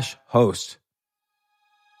airbnb.com/host.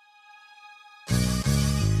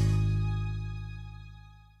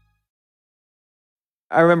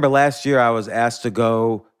 I remember last year I was asked to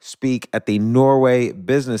go speak at the Norway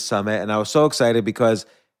Business Summit, and I was so excited because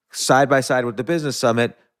side by side with the Business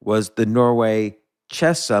Summit was the Norway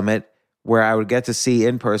Chess Summit, where I would get to see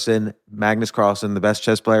in person Magnus Carlsen, the best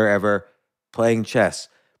chess player ever, playing chess.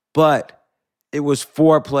 But it was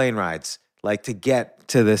 4 plane rides, like to get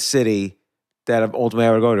to the city that ultimately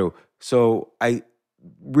I would go to. So I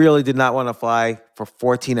really did not want to fly for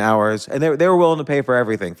 14 hours, and they were willing to pay for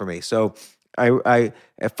everything for me. So I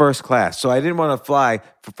at first class. So I didn't want to fly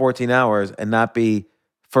for 14 hours and not be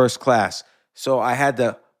first class. So I had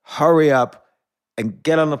to hurry up and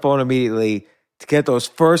get on the phone immediately to get those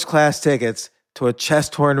first class tickets to a chess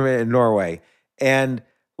tournament in Norway. And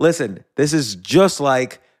listen, this is just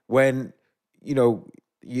like when, you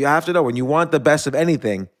have to know when you want the best of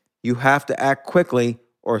anything, you have to act quickly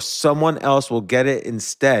or someone else will get it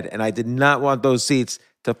instead. And I did not want those seats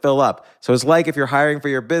to fill up. So it's like if you're hiring for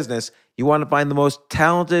your business, you want to find the most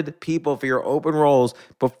talented people for your open roles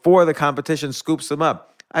before the competition scoops them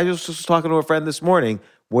up. I just was talking to a friend this morning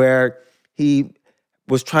where he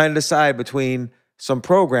was trying to decide between some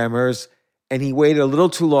programmers and he waited a little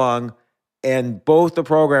too long, and both the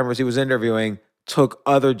programmers he was interviewing took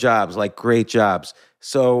other jobs, like great jobs.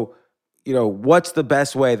 So, what's the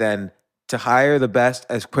best way then to hire the best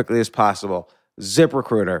as quickly as possible?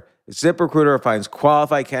 ZipRecruiter. ZipRecruiter finds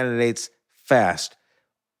qualified candidates fast.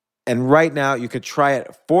 And right now you could try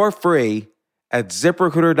it for free at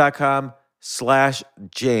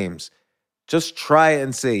ZipRecruiter.com/James. Just try it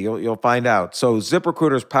and see. You'll find out. So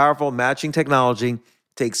ZipRecruiter's powerful matching technology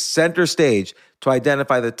takes center stage to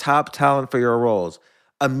identify the top talent for your roles.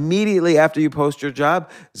 Immediately after you post your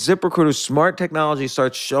job, ZipRecruiter's smart technology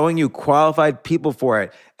starts showing you qualified people for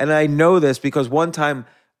it. And I know this because one time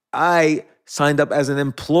I signed up as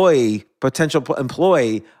an potential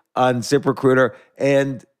employee on ZipRecruiter,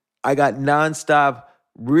 and I got nonstop.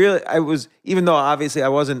 Even though obviously I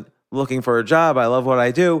wasn't looking for a job, I love what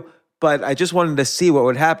I do, but I just wanted to see what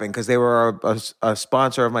would happen because they were a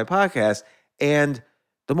sponsor of my podcast. And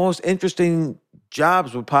the most interesting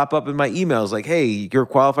jobs would pop up in my emails like, hey, you're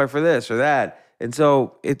qualified for this or that. And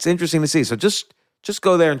so it's interesting to see. So just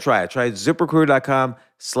go there and try it. Try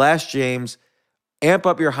ZipRecruiter.com/James. Amp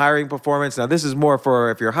up your hiring performance. Now, this is more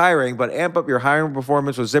for if you're hiring, but amp up your hiring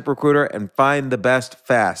performance with ZipRecruiter and find the best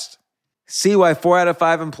fast. See why 4 out of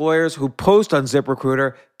 5 employers who post on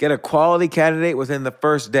ZipRecruiter get a quality candidate within the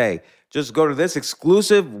first day. Just go to this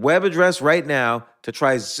exclusive web address right now to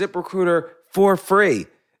try ZipRecruiter for free.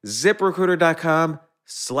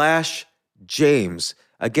 ZipRecruiter.com/James.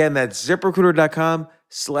 Again, that's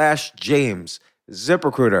ZipRecruiter.com/James.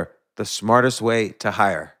 ZipRecruiter, the smartest way to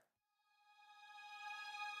hire.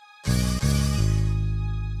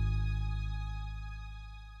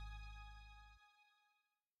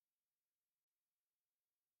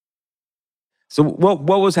 So what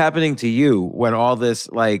was happening to you when all this,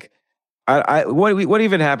 like, what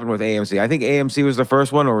even happened with AMC? I think AMC was the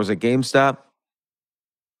first one, or was it GameStop?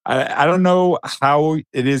 I don't know how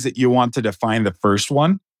it is that you want to define the first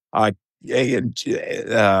one.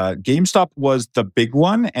 GameStop was the big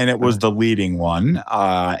one, and it was the leading one.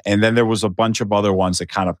 And then there was a bunch of other ones that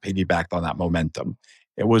kind of piggybacked on that momentum.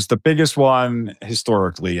 It was the biggest one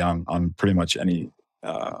historically on pretty much any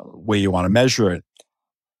way you want to measure it.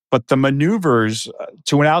 But the maneuvers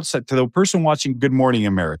to the person watching Good Morning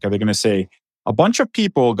America, they're going to say, a bunch of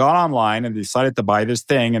people got online and decided to buy this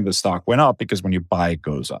thing and the stock went up because when you buy, it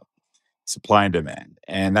goes up. Supply and demand.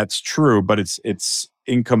 And that's true, but it's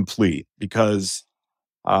incomplete because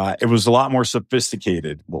it was a lot more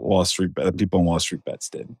sophisticated what people in WallStreetBets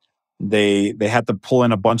did. They had to pull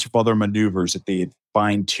in a bunch of other maneuvers that they had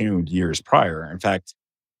fine-tuned years prior. In fact,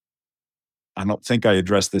 I don't think I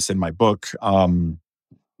addressed this in my book.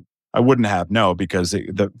 I wouldn't have, no, because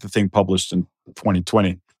the thing published in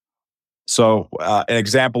 2020. So an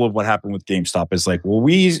example of what happened with GameStop is like, well,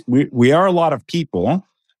 we are a lot of people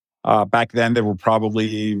Back then, there were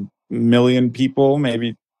probably a million people,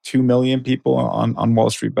 maybe 2 million people on Wall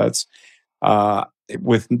Street Bets.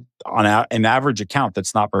 With an average account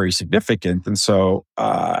that's not very significant, and so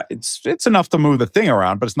it's enough to move the thing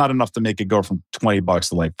around, but it's not enough to make it go from $20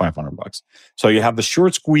 to like $500. So you have the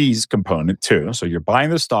short squeeze component too. So you're buying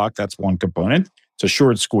the stock. That's one component. It's a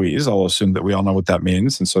short squeeze. I'll assume that we all know what that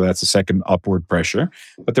means, and so that's a second upward pressure.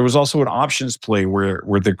 But there was also an options play where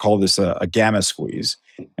they call this a gamma squeeze,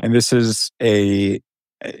 and this is a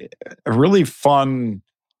really fun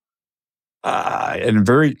and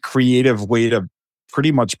very creative way to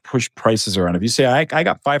pretty much push prices around. If you say, I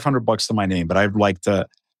got $500 to my name, but I'd like to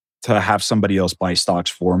have somebody else buy stocks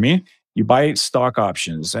for me, you buy stock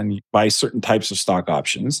options and you buy certain types of stock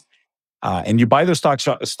options. And you buy those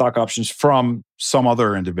stock options from some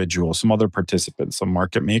other individual, some other participant, some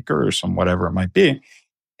market maker or some whatever it might be.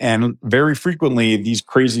 And very frequently, these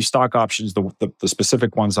crazy stock options, the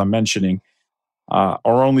specific ones I'm mentioning, are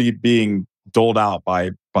only being doled out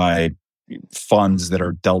by funds that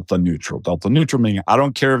are delta neutral. Delta neutral meaning I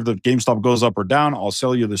don't care if the GameStop goes up or down. I'll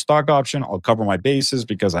sell you the stock option. I'll cover my bases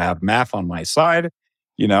because I have math on my side,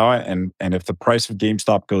 and if the price of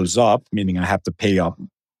GameStop goes up, meaning I have to pay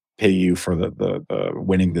you for the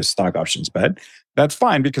winning this stock options bet, that's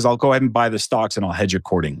fine because I'll go ahead and buy the stocks and I'll hedge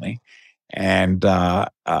accordingly. And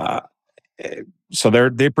so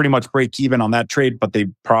they pretty much break even on that trade, but they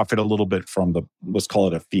profit a little bit from let's call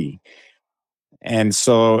it a fee. And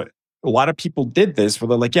so a lot of people did this where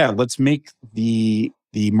they're like, yeah, let's make the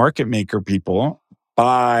market maker people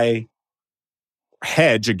buy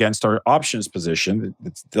hedge against our options position.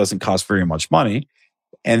 It doesn't cost very much money.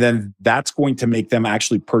 And then that's going to make them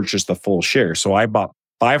actually purchase the full share. So I bought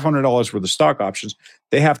 $500 worth of stock options.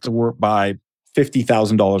 They have to buy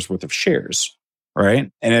 $50,000 worth of shares,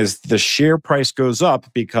 right? And as the share price goes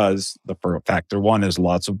up, because factor one is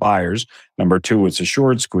lots of buyers. Number two, it's a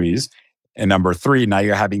short squeeze. And number three, now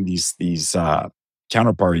you're having these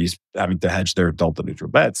counterparties having to hedge their delta neutral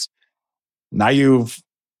bets. Now you've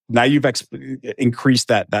increased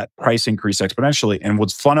that price increase exponentially. And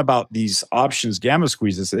what's fun about these options gamma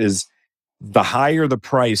squeezes is the higher the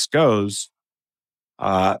price goes,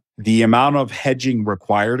 the amount of hedging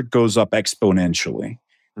required goes up exponentially.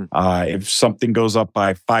 If something goes up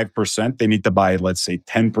by 5%, they need to buy, let's say,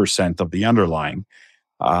 10% of the underlying.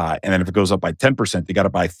 And then if it goes up by 10%, they got to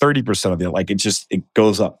buy 30% of it. It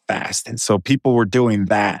goes up fast. And so people were doing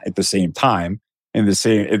that at the same time. At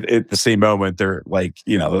the same moment, they're like,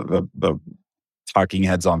 the talking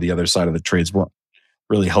heads on the other side of the trades weren't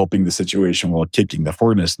really helping the situation while kicking the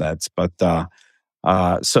furnace nets. But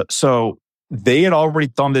so they had already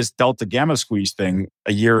done this delta gamma squeeze thing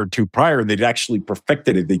a year or two prior. They'd actually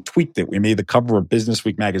perfected it. They tweaked it. We made the cover of Business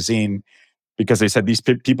Week magazine because they said these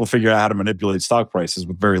people figured out how to manipulate stock prices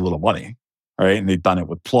with very little money, right? And they've done it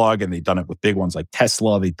with Plug, and they've done it with big ones like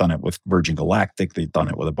Tesla. They've done it with Virgin Galactic. They've done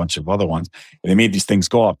it with a bunch of other ones. And they made these things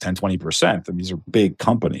go up 10, 20%. And these are big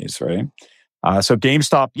companies, right? So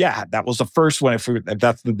GameStop, yeah, that was the first one. If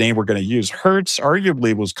that's the name we're going to use. Hertz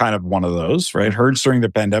arguably was kind of one of those, right? Hertz during the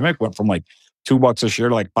pandemic went from like $2 a share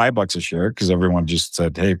to like $5 a share because everyone just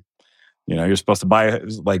said, hey, you're supposed to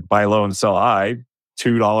buy low and sell high.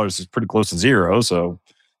 $2 is pretty close to zero. So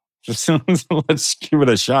just let's give it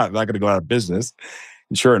a shot. I'm not going to go out of business.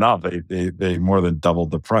 And sure enough, they more than doubled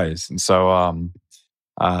the price. And so,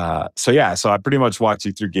 so I pretty much walked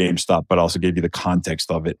you through GameStop, but also gave you the context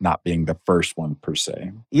of it not being the first one per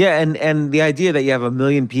se. Yeah, and the idea that you have 1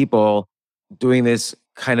 million people doing this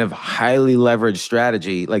kind of highly leveraged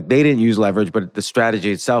strategy, like they didn't use leverage, but the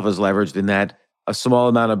strategy itself is leveraged in that a small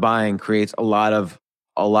amount of buying creates a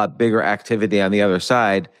lot bigger activity on the other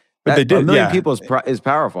side. But they did, 1 million people is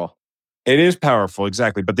powerful. It is powerful,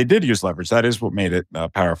 exactly. But they did use leverage. That is what made it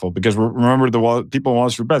powerful. Because remember, people in Wall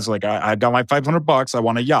Street Bets, like I got my $500. I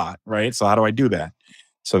want a yacht, right? So how do I do that?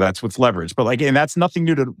 So that's with leverage. But and that's nothing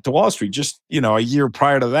new to Wall Street. Just a year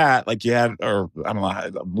prior to that, like you had, or I don't know,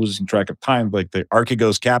 I'm losing track of time. Like the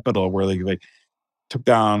Archegos Capital, where they took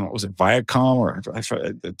down, what was it, Viacom, or I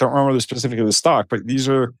don't remember the specific of the stock. But these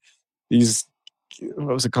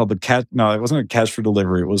what was it called? No, it wasn't a cash for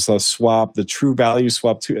delivery. It was a swap, the True Value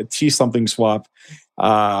swap, to a T something swap.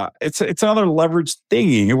 It's another leverage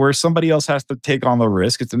thingy where somebody else has to take on the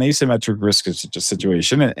risk. It's an asymmetric risk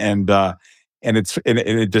situation, and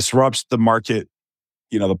it disrupts the market,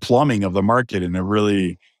 the plumbing of the market, and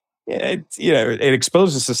it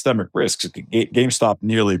exposes systemic risks. GameStop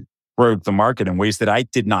nearly broke the market in ways that I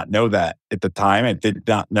did not know that at the time. I did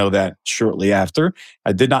not know that shortly after.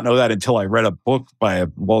 I did not know that until I read a book by a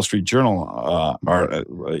Wall Street Journal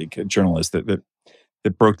journalist that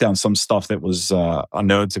that broke down some stuff that was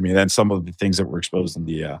unknown to me. And then some of the things that were exposed in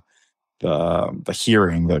the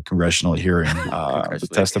hearing, the congressional hearing, the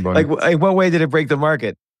testimony. Like, what way did it break the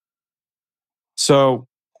market? So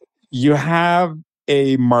you have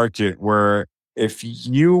a market where if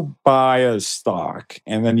you buy a stock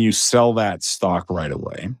and then you sell that stock right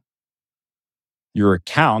away, your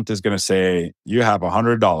account is going to say you have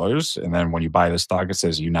 $100. And then when you buy the stock, it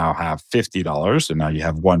says you now have $50. And now you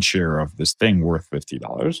have one share of this thing worth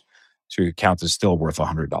 $50. So your account is still worth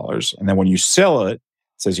 $100. And then when you sell it, it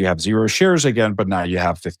says you have 0 shares again, but now you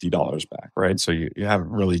have $50 back, right? So you haven't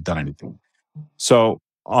really done anything. So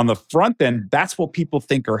on the front end, that's what people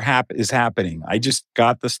think is happening. I just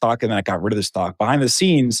got the stock and then I got rid of the stock. Behind the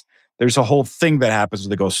scenes, there's a whole thing that happens where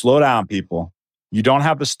they go, slow down, people. You don't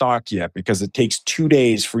have the stock yet because it takes 2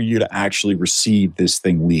 days for you to actually receive this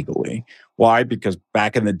thing legally. Why? Because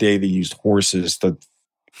back in the day, they used horses to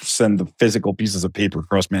send the physical pieces of paper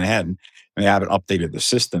across Manhattan, and they haven't updated the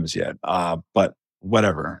systems yet. But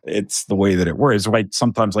whatever, it's the way that it works. Right?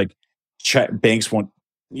 Sometimes like banks won't,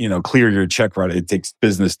 clear your check right. It takes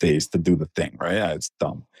business days to do the thing, right? It's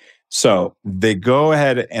dumb. So they go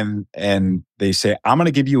ahead and they say, I'm going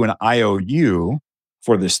to give you an IOU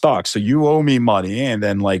for this stock. So you owe me money. And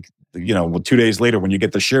then 2 days later, when you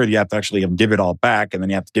get the share, you have to actually give it all back. And then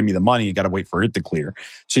you have to give me the money. You got to wait for it to clear.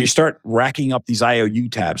 So you start racking up these IOU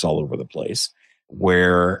tabs all over the place,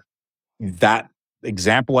 where that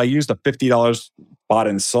example I used, the $50 bought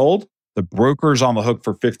and sold, the broker's on the hook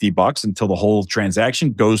for $50 until the whole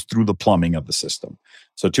transaction goes through the plumbing of the system.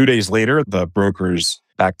 So 2 days later, the broker's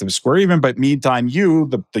back to the square even. But meantime, you,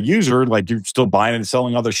 the user, you're still buying and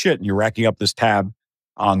selling other shit, and you're racking up this tab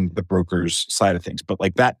on the broker's side of things. But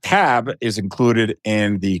that tab is included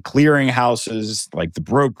in the clearing houses, like the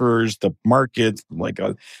brokers, the markets,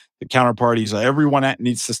 the counterparties. Everyone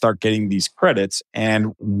needs to start getting these credits.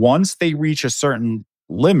 And once they reach a certain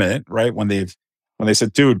limit, right, when they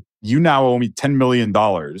said, dude, you now owe me $10 million,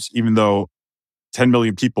 even though 10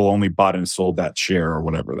 million people only bought and sold that share, or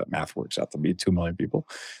whatever that math works out to be, 2 million people.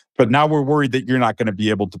 But now we're worried that you're not going to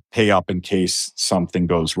be able to pay up in case something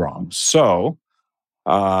goes wrong. So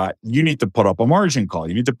you need to put up a margin call.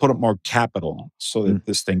 You need to put up more capital so that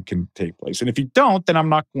this thing can take place. And if you don't, then I'm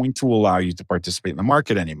not going to allow you to participate in the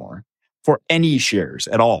market anymore for any shares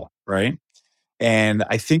at all, right? And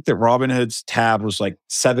I think that Robinhood's tab was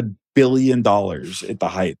 $7 billion at the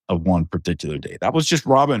height of one particular day. That was just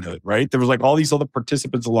Robinhood, right? There was all these other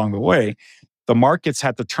participants along the way. The markets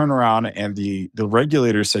had to turn around, and the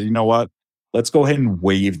regulators said, you know what? Let's go ahead and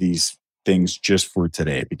waive these things just for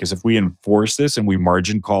today. Because if we enforce this and we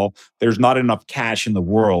margin call, there's not enough cash in the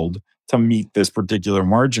world to meet this particular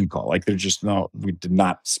margin call. There's just we did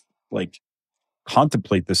not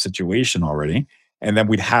contemplate this situation already. And then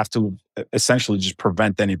we'd have to essentially just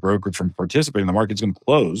prevent any broker from participating. The market's going to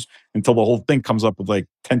close until the whole thing comes up with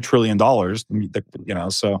 $10 trillion.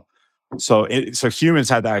 So humans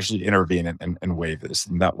had to actually intervene and waive this,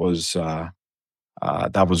 and that was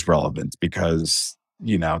relevant because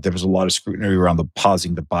there was a lot of scrutiny around the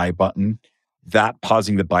pausing the buy button. That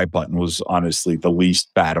pausing the buy button was honestly the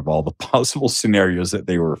least bad of all the possible scenarios that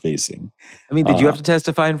they were facing. I mean, did you have to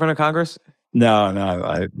testify in front of Congress? No,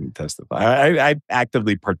 I didn't testify. I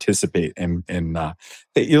actively participate in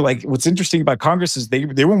what's interesting about Congress is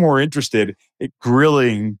they were more interested in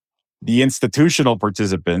grilling the institutional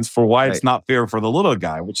participants for why it's not fair for the little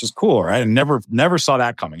guy, which is cool, right? And never saw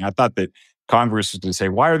that coming. I thought that Congress was going to say,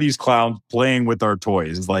 why are these clowns playing with our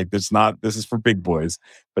toys? This is for big boys.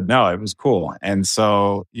 But no, it was cool. And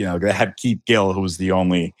so, they had Keith Gill, who was the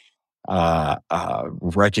only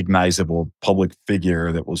recognizable public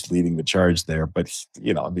figure that was leading the charge there. But,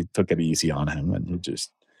 they took it easy on him and he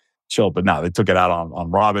just chilled. But no, they took it out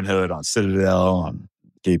on Robinhood, on Citadel, on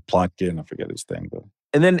Gabe Plotkin. I forget his thing. But.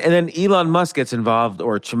 And then Elon Musk gets involved,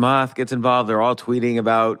 or Chamath gets involved. They're all tweeting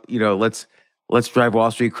about, let's drive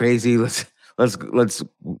Wall Street crazy. Let's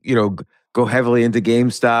go heavily into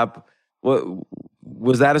GameStop.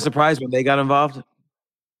 Was that a surprise when they got involved?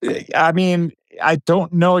 I mean, I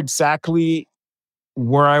don't know exactly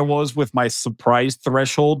where I was with my surprise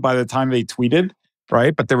threshold by the time they tweeted,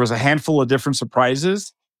 right? But there was a handful of different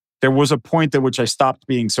surprises. There was a point at which I stopped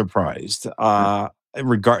being surprised. I'm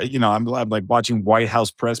watching White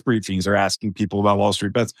House press briefings or asking people about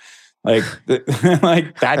WallStreetBets.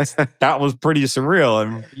 That was pretty surreal.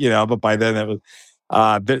 And, but by then it was,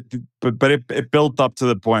 but it built up to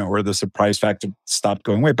the point where the surprise factor stopped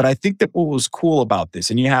going away. But I think that what was cool about this,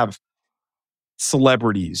 and you have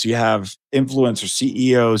celebrities, you have influencer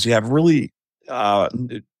CEOs, you have really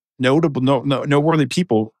noteworthy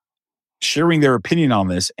people sharing their opinion on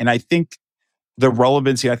this. And I think the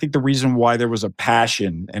relevancy. I think the reason why there was a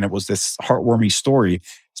passion and it was this heartwarming story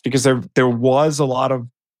is because there was a lot of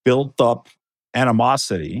built up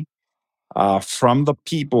animosity from the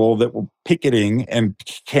people that were picketing and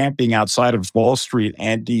camping outside of Wall Street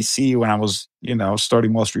and DC when I was,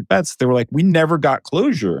 starting WallStreetBets. They were like, we never got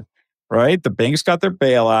closure, right? The banks got their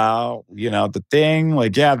bailout, the thing,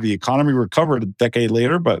 like, yeah, the economy recovered a decade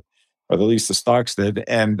later, or at least the stocks did.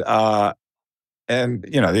 And the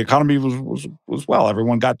economy was well.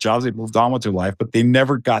 Everyone got jobs. They moved on with their life, but they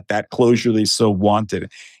never got that closure they so wanted.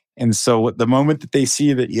 And so the moment that they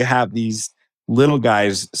see that you have these little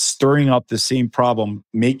guys stirring up the same problem,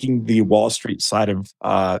 making the Wall Street side of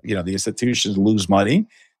the institutions lose money,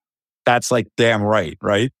 that's like, damn right?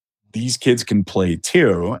 These kids can play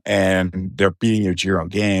too, and they're beating your Giro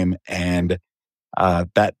game. And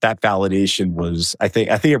that validation was, I think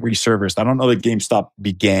it resurfaced. I don't know that GameStop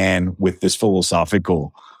began with this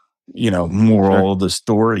philosophical, moral of the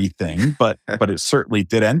story thing, but it certainly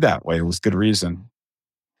did end that way. It was good reason.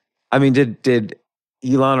 I mean, did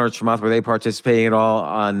Elon or Chamath, were they participating at all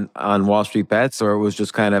on WallStreetBets, or it was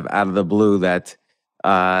just kind of out of the blue that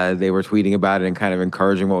they were tweeting about it and kind of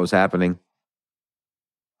encouraging what was happening?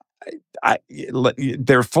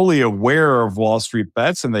 They're fully aware of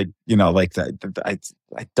WallStreetBets, and they,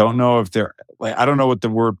 I don't know if they're like, I don't know what the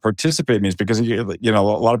word participate means, because a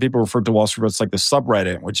lot of people refer to WallStreetBets like the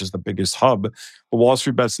subreddit, which is the biggest hub. But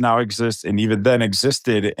WallStreetBets now exists, and even then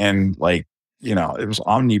existed, and it was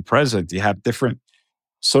omnipresent. You have different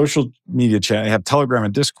social media channels. You have Telegram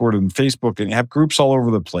and Discord and Facebook, and you have groups all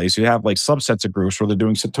over the place. You have like subsets of groups where they're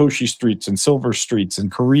doing Satoshi streets and silver streets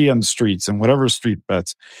and Korean streets and whatever street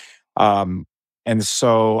bets. And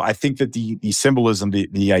so I think that the symbolism,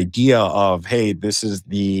 the idea of, hey, this is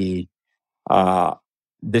a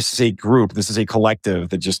group, this is a collective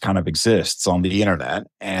that just kind of exists on the internet,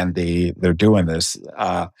 and they're doing this.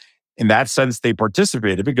 In that sense, they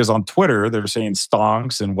participated, because on Twitter, they're saying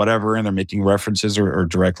stonks and whatever, and they're making references or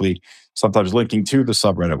directly sometimes linking to the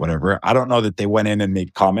subreddit, whatever. I don't know that they went in and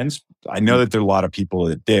made comments. I know that there are a lot of people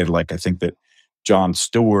that did. Like, I think that Jon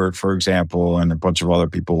Stewart, for example, and a bunch of other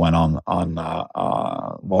people went on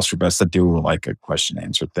WallStreetBets that do like a question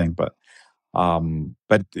answer thing. But I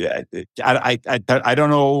don't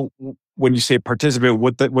know. When you say participate,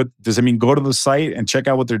 what does it mean? Go to the site and check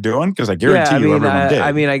out what they're doing? Because I guarantee you everyone did.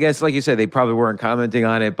 I mean, I guess, like you said, they probably weren't commenting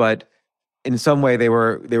on it, but in some way they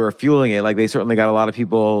were fueling it. Like, they certainly got a lot of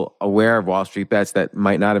people aware of WallStreetBets that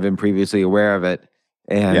might not have been previously aware of it.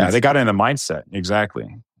 And yeah, they got in the mindset.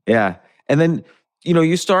 Exactly. Yeah. And then,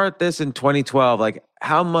 you start this in 2012, like,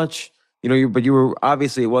 how much, but you were,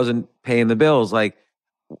 obviously it wasn't paying the bills. Like,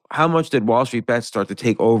 how much did WallStreetBets start to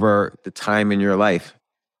take over the time in your life?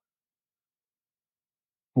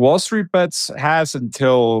 WallStreetBets has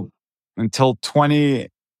until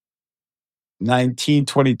 2019,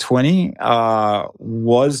 2020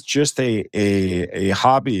 was just a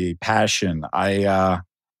hobby, passion. I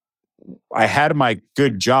had my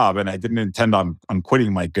good job, and I didn't intend on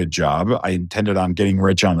quitting my good job. I intended on getting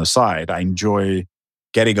rich on the side. I enjoy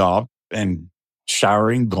getting up and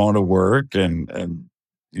showering, going to work, and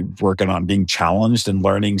working on being challenged and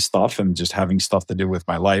learning stuff and just having stuff to do with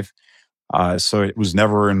my life. So it was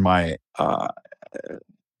never in my, I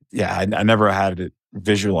never had it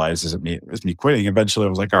visualized as me quitting. Eventually I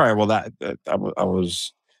was like, all right, well, I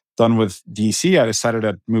was done with DC. I decided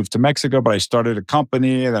to move to Mexico, but I started a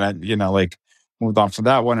company, and then I, moved on from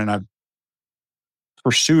that one. And I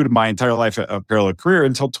pursued my entire life a parallel career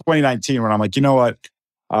until 2019, when I'm like, you know what?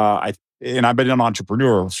 I've been an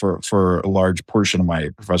entrepreneur for a large portion of my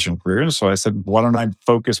professional career. And so I said, why don't I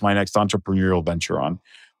focus my next entrepreneurial venture on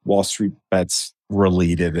WallStreetBets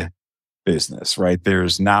related business, right?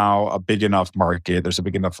 There's now a big enough market. There's a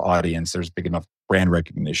big enough audience. There's big enough brand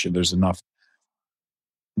recognition. There's enough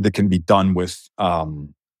that can be done with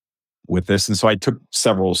this. And so I took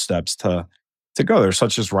several steps to go there,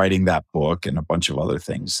 such as writing that book and a bunch of other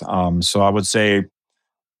things. So I would say,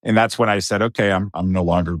 and that's when I said, okay, I'm no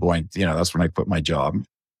longer going, that's when I quit my job,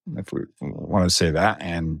 if we want to say that.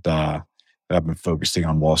 And I've been focusing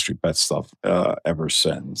on WallStreetBets stuff ever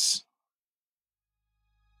since.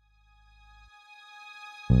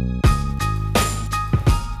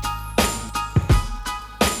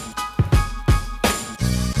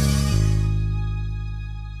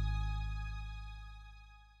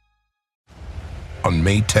 On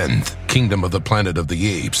May 10th, Kingdom of the Planet of the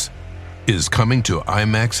Apes is coming to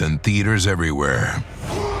IMAX and theaters everywhere.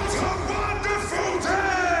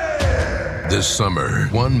 This summer,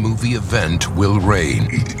 one movie event will reign.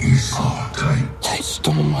 It is our time. They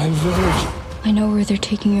stole my village. I know where they're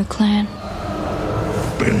taking your clan.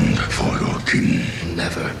 bend for your king.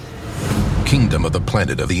 Never. Kingdom of the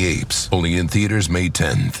Planet of the Apes. Only in theaters May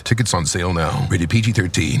 10th. Tickets on sale now. Rated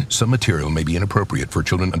PG-13. Some material may be inappropriate for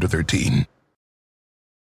children under 13.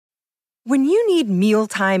 When you need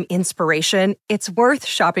mealtime inspiration, it's worth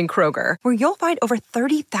shopping Kroger, where you'll find over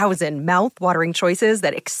 30,000 mouth-watering choices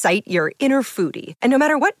that excite your inner foodie. And no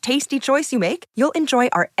matter what tasty choice you make, you'll enjoy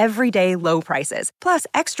our everyday low prices, plus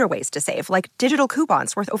extra ways to save, like digital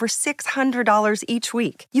coupons worth over $600 each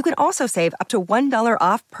week. You can also save up to $1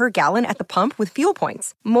 off per gallon at the pump with fuel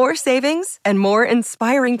points. More savings and more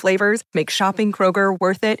inspiring flavors make shopping Kroger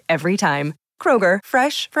worth it every time. Kroger,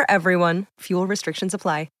 fresh for everyone. Fuel restrictions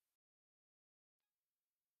apply.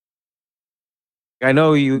 I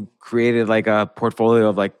know you created like a portfolio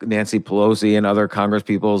of like Nancy Pelosi and other Congress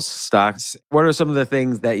people's stocks. What are some of the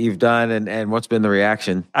things that you've done and what's been the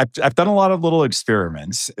reaction? I've done a lot of little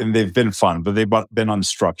experiments and they've been fun, but they've been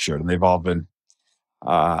unstructured and they've all been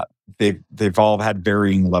they've all had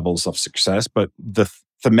varying levels of success. But the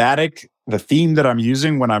theme that I'm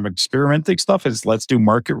using when I'm experimenting stuff is let's do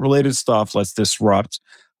market related stuff, let's disrupt,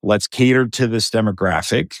 let's cater to this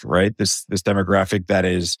demographic, right? This demographic that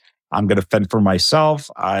is, I'm going to fend for myself.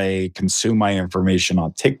 I consume my information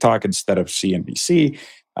on TikTok instead of CNBC.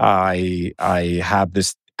 I have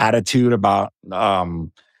this attitude about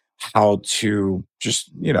how to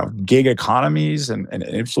just, gig economies and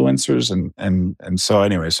influencers. And so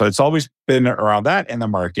anyway, so it's always been around that and the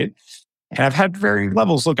market. And I've had varying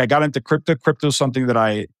levels. Look, I got into crypto. Crypto is something that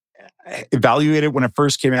I evaluated when it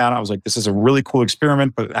first came out. I was like, this is a really cool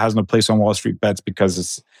experiment, but it has no place on WallStreetBets because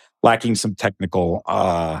it's lacking some technical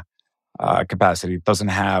capacity. It doesn't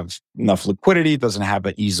have enough liquidity. It doesn't have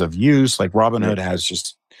the ease of use. Like Robinhood has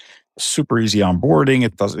just super easy onboarding.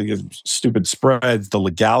 It has stupid spreads. The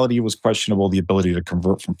legality was questionable. The ability to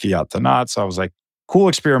convert from fiat to not. So I was like, cool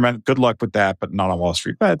experiment. Good luck with that, but not on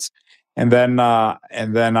WallStreetBets. And then I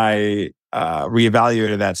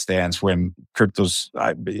reevaluated that stance when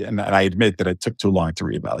and I admit that it took too long to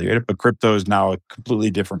reevaluate it, but crypto is now a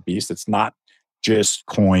completely different beast. It's not just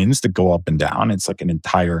coins that go up and down. It's like an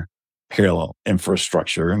entire parallel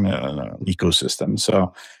infrastructure and an ecosystem.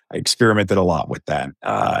 So I experimented a lot with that.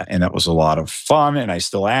 And that was a lot of fun. And I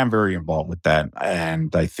still am very involved with that.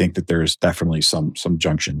 And I think that there's definitely some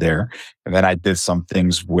junction there. And then I did some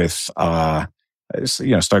things with, started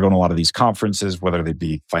going to a lot of these conferences, whether they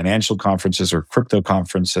be financial conferences or crypto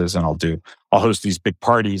conferences. And I'll host these big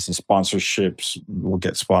parties and sponsorships. We'll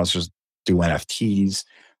get sponsors, do NFTs.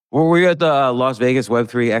 Were you at the Las Vegas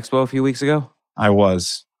Web3 Expo a few weeks ago? I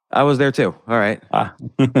was there too. All right.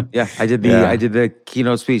 Yeah, I did the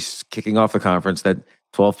keynote speech kicking off the conference. That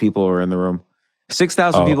 12 people were in the room.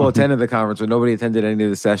 6,000 people attended the conference, but nobody attended any of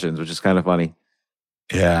the sessions, which is kind of funny.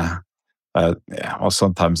 Yeah. Well,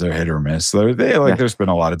 sometimes they're hit or miss. There's been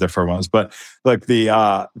a lot of different ones, but like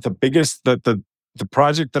the biggest, the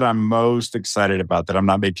project that I'm most excited about that I'm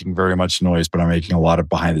not making very much noise, but I'm making a lot of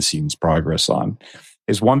behind the scenes progress on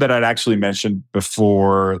is one that I'd actually mentioned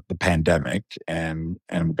before the pandemic and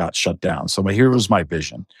got shut down. So here was my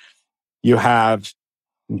vision. You have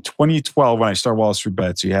in 2012, when I started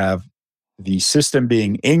WallStreetBets, you have the system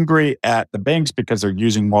being angry at the banks because they're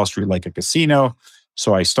using Wall Street like a casino.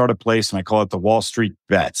 So I start a place and I call it the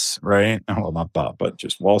WallStreetBets, right? Well, not that, but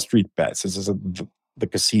just WallStreetBets. This is the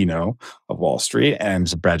casino of Wall Street and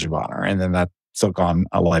it's a badge of honor. And then that took on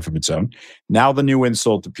a life of its own. Now the new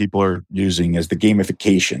insult that people are using is the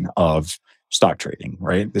gamification of stock trading,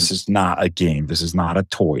 right? This is not a game. This is not a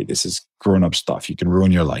toy. This is grown-up stuff. You can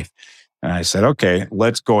ruin your life. And I said, okay,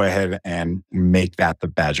 let's go ahead and make that the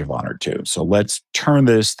badge of honor too. So let's turn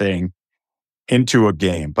this thing into a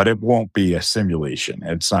game, but it won't be a simulation.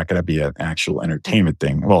 It's not going to be an actual entertainment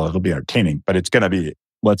thing. Well, it'll be entertaining, but it's going to be,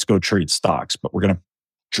 let's go trade stocks, but we're going to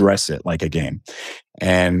dress it like a game.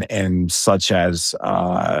 And such as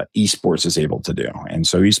esports is able to do. And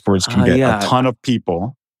so esports can get a ton of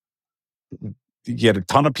people. You get a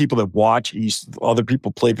ton of people that watch other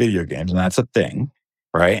people play video games, and that's a thing,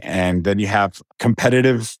 right? And then you have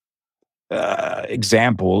competitive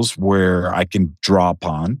examples where I can draw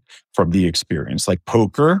upon from the experience. Like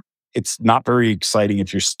poker, it's not very exciting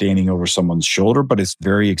if you're standing over someone's shoulder, but it's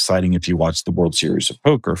very exciting if you watch the World Series of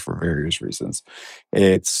Poker for various reasons.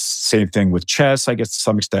 It's same thing with chess, I guess, to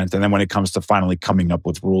some extent. And then when it comes to finally coming up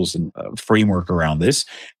with rules and framework around this,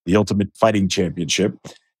 the Ultimate Fighting Championship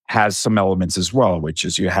has some elements as well, which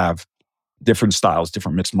is you have different styles,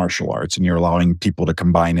 different mixed martial arts, and you're allowing people to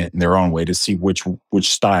combine it in their own way to see which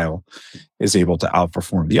style is able to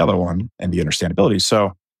outperform the other one and the understandability.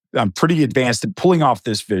 So I'm pretty advanced in pulling off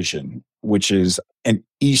this vision, which is an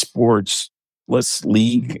esports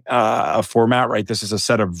league format, right? This is a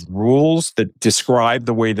set of rules that describe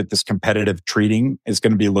the way that this competitive trading is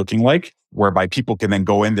going to be looking like, whereby people can then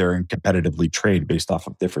go in there and competitively trade based off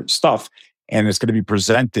of different stuff. And it's going to be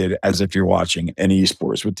presented as if you're watching an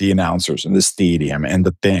esports with the announcers and the stadium and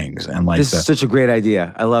the things. And like This is such a great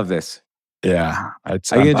idea. I love this. Yeah. Are you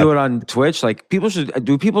going to do it on Twitch? Like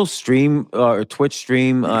do people stream or Twitch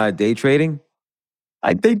stream day trading?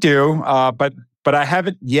 They do, but I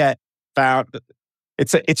haven't yet found.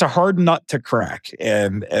 It's a hard nut to crack,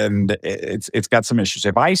 and it's got some issues.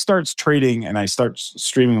 If I start trading and I start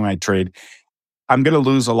streaming my trade, I'm going to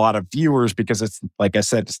lose a lot of viewers because it's like I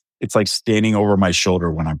said, it's like standing over my shoulder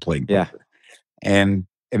when I'm playing poker. And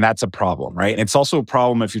that's a problem, right? And it's also a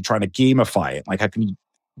problem if you're trying to gamify it. Like, how can you?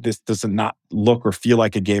 This does not look or feel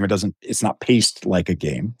like a game. It's not paced like a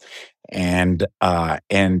game. And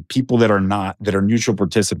people that are neutral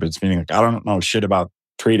participants, meaning like, I don't know shit about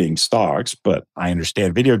trading stocks, but I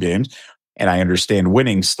understand video games and I understand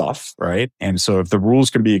winning stuff, right? And so if the rules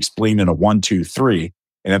can be explained in a 1, 2, 3,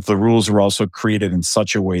 and if the rules are also created in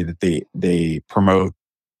such a way that they promote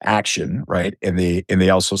action, right? And they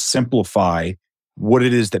also simplify what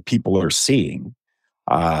it is that people are seeing.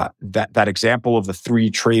 That example of the 3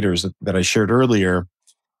 traders that I shared earlier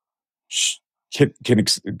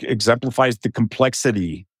exemplifies the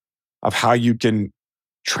complexity of how you can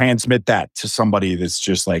transmit that to somebody that's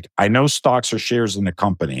just like, I know stocks are shares in the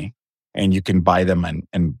company and you can buy them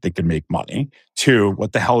and they can make money. 2,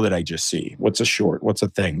 what the hell did I just see? What's a short? What's a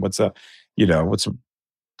thing? What's a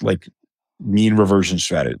like mean reversion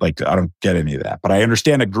strategy? Like, I don't get any of that, but I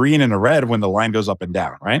understand a green and a red when the line goes up and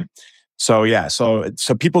down, right? So yeah, so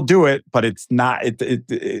people do it, but it's not.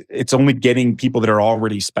 It's only getting people that are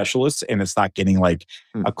already specialists, and it's not getting like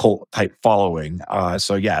a cult type following.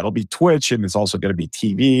 So yeah, it'll be Twitch, and it's also going to be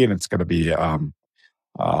TV, and it's going to be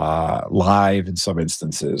live in some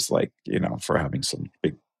instances, like for having some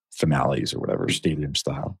big finales or whatever, stadium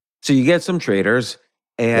style. So you get some traders,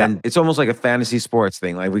 and it's almost like a fantasy sports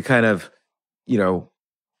thing. Like we kind of,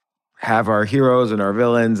 have our heroes and our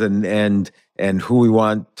villains and who we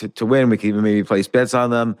want to win. We can even maybe place bets on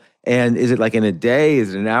them. And is it like in a day?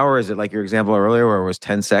 Is it an hour? Is it like your example earlier where it was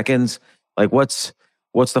 10 seconds? Like what's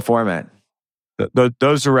the format?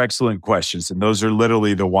 Those are excellent questions. And those are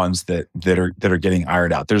literally the ones that are getting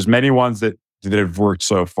ironed out. There's many ones that have worked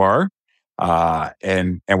so far.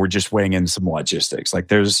 And we're just weighing in some logistics.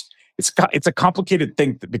 Like it's a complicated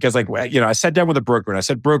thing because I sat down with a broker and I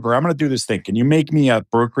said, broker, I'm going to do this thing. Can you make me a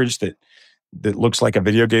brokerage that looks like a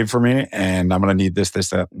video game for me? And I'm going to need this,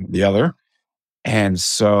 that, and the other. And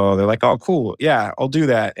so they're like, oh, cool. Yeah, I'll do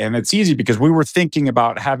that. And it's easy because we were thinking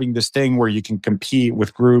about having this thing where you can compete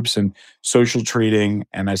with groups and social trading.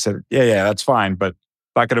 And I said, yeah, that's fine, but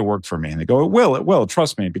not going to work for me. And they go, it will,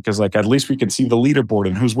 trust me, because at least we can see the leaderboard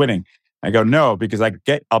and who's winning. I go, no, because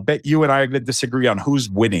I'll bet you and I are going to disagree on who's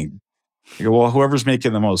winning. I go, well, whoever's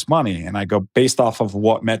making the most money. And I go, based off of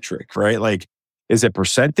what metric, right? Like, is it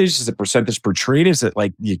percentage? Is it percentage per trade? Is it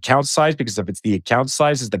like the account size? Because if it's the account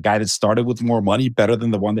size, is the guy that started with more money better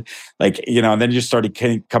than the one that, and then you started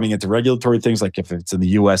coming into regulatory things. Like if it's in the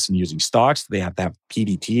US and using stocks, they have to have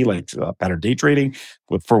PDT, like pattern day trading,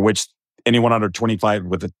 for which anyone under 25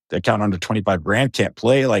 with an account under 25 grand can't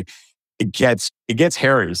play. Like it gets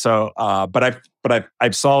hairy. So, but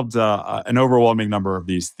I've solved an overwhelming number of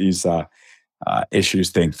these issues,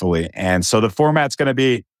 thankfully. And so the format's going to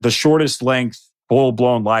be the shortest length,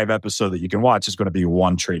 full-blown live episode that you can watch is going to be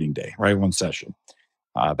one trading day, right? One session.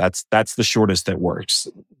 That's the shortest that works.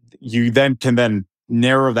 You then can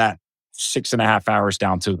narrow that 6.5 hours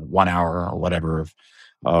down to 1 hour or whatever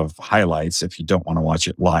of highlights if you don't want to watch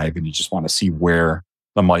it live and you just want to see where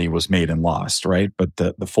the money was made and lost, right? But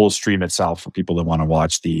the full stream itself for people that want to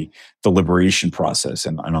watch the deliberation process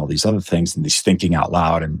and all these other things and these thinking out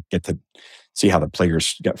loud and get to see how the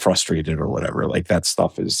players get frustrated or whatever. Like that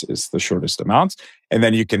stuff is the shortest amounts. And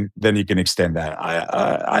then you can extend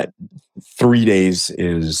that. 3 days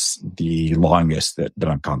is the longest that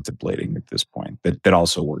I'm contemplating at this point. That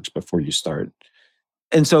also works before you start.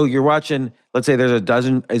 And so you're watching, let's say there's a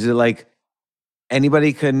dozen, is it like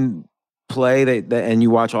anybody can play and you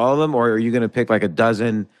watch all of them? Or are you going to pick like a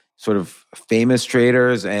dozen sort of famous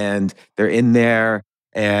traders and they're in there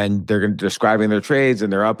and they're describing their trades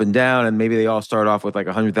and they're up and down and maybe they all start off with like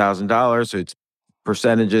 $100,000. So it's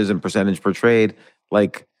percentages and percentage per trade.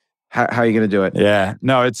 Like how are you going to do it? Yeah,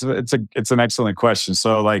 no, it's an excellent question.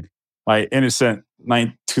 So like my innocent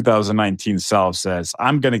 2019 self says,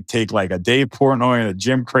 I'm going to take like a Dave Portnoy and a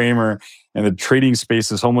Jim Cramer and the trading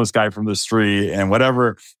spaces homeless guy from the street and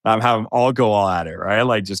whatever, have them all go all at it, right?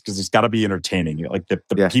 Like, just because it's got to be entertaining. Like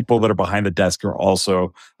the people that are behind the desk are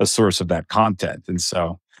also a source of that content. And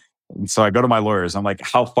so I go to my lawyers. I'm like,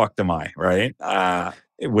 how fucked am I, right?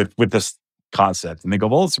 With this concept. And they go,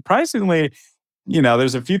 well, surprisingly,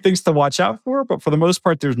 there's a few things to watch out for, but for the most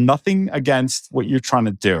part, there's nothing against what you're trying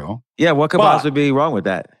to do. Yeah, what could possibly be wrong with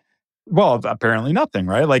that? Well, apparently nothing,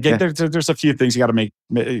 right? Like there's a few things you got to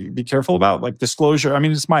be careful about, like disclosure. I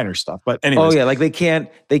mean, it's minor stuff, but anyways. Oh yeah, like they can't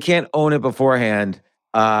own it beforehand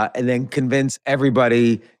and then convince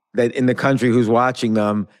everybody that in the country who's watching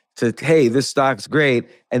them to, hey, this stock's great,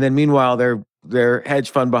 and then meanwhile their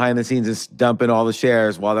hedge fund behind the scenes is dumping all the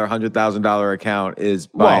shares while their $100,000 account is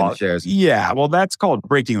buying the shares. Yeah, well, that's called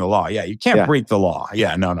breaking the law. Yeah, you can't break the law.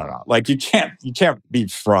 Yeah, no. Like you can't be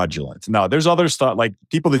fraudulent. No, there's other stuff, like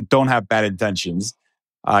people that don't have bad intentions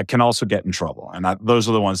can also get in trouble, and those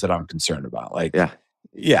are the ones that I'm concerned about. Like,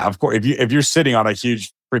 yeah, of course, if you're sitting on a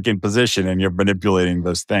huge freaking position and you're manipulating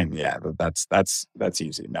this thing, that's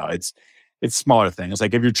easy. No, it's smaller things.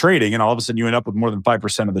 Like if you're trading and all of a sudden you end up with more than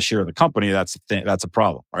 5% of the share of the company, that's a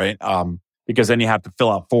problem, right? Because then you have to fill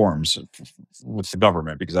out forms with the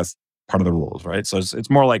government because that's part of the rules, right? So it's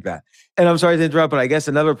more like that. And I'm sorry to interrupt, but I guess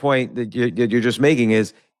another point that you're just making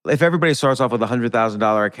is if everybody starts off with a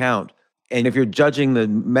 $100,000 account, and if you're judging the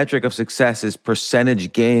metric of success as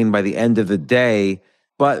percentage gain by the end of the day,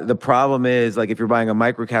 but the problem is, like if you're buying a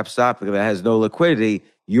microcap stock that has no liquidity,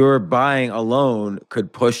 your buying alone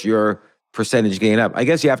could push your percentage gain up. I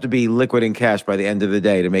guess you have to be liquid in cash by the end of the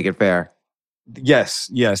day to make it fair. Yes,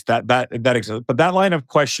 that exists. But that line of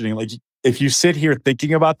questioning, like if you sit here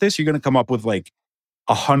thinking about this, you're going to come up with like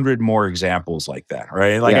 100 more examples like that,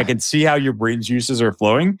 right? Like I can see how your brain's juices are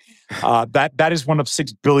flowing. That is one of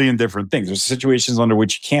 6 billion different things. There's situations under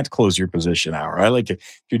which you can't close your position out, right? Like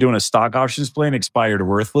if you're doing a stock options plan, expired or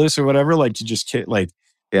worthless or whatever, like you just can't, like,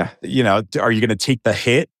 are you going to take the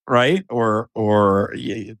hit, right? Or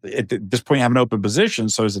at this point you have an open position.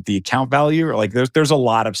 So is it the account value? Or like there's a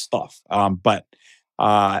lot of stuff. But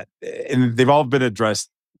and they've all been addressed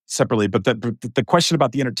separately. But the question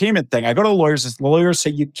about the entertainment thing, I go to the lawyers. The lawyers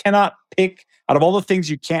say you cannot pick out of all the things,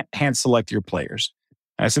 you can't hand select your players.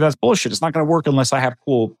 And I said that's bullshit. It's not going to work unless I have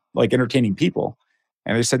cool, like entertaining people.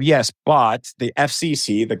 And they said yes, but the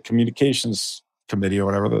FCC, the Communications Committee or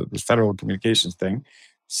whatever, the Federal Communications thing,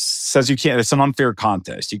 says you can't. It's an unfair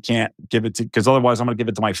contest. You can't give it to, because otherwise I'm going to give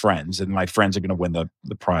it to my friends, and my friends are going to win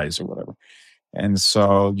the prize or whatever. And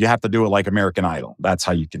so you have to do it like American Idol. That's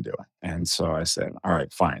how you can do it. And so I said, all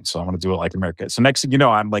right, fine. So I'm going to do it like America. So next thing you know,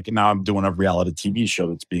 I'm doing a reality TV show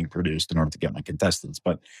that's being produced in order to get my contestants.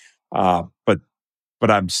 But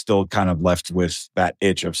I'm still kind of left with that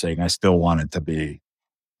itch of saying I still want it to be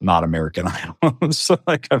not American Idol. So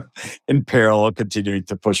like I'm in parallel continuing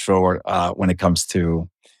to push forward when it comes to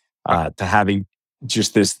having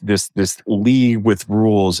just this league with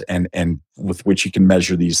rules and with which you can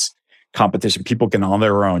measure these competition. People can on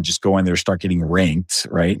their own just go in there, start getting ranked,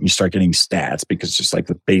 right? And you start getting stats, because just like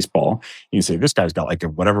with baseball, you can say this guy's got like a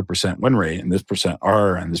whatever percent win rate and this percent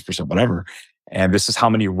R and this percent whatever. And this is how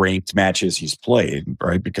many ranked matches he's played,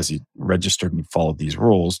 right? Because he registered and followed these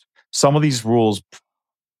rules. Some of these rules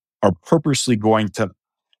are purposely going to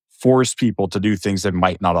force people to do things that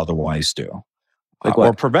might not otherwise do. Like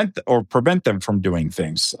or prevent them from doing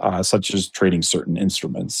things, such as trading certain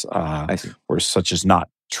instruments, or such as not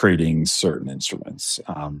trading certain instruments,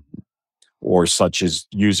 or such as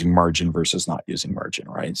using margin versus not using margin,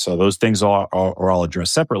 right? So those things are all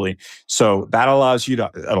addressed separately. So that allows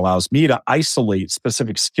me to isolate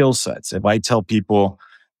specific skill sets. If I tell people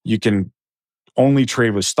you can only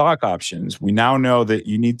trade with stock options, we now know that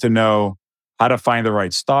you need to know how to find the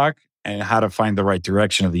right stock and how to find the right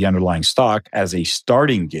direction of the underlying stock as a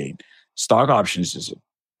starting gate. Stock options is a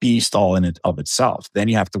beast all in it of itself. Then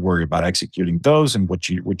you have to worry about executing those and what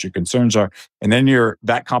your concerns are. And then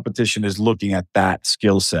that competition is looking at that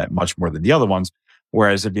skill set much more than the other ones.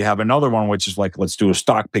 Whereas if you have another one, which is like, let's do a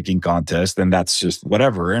stock picking contest, then that's just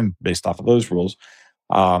whatever, and based off of those rules.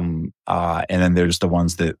 And then there's the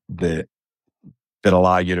ones that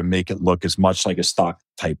allow you to make it look as much like a stock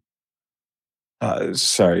type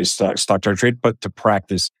stock chart trade, but to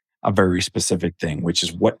practice a very specific thing, which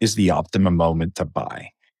is what is the optimum moment to buy,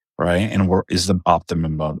 right? And where is the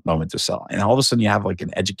optimum moment to sell? And all of a sudden you have like an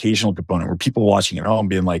educational component where people watching at home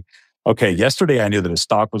being like, okay, yesterday I knew that a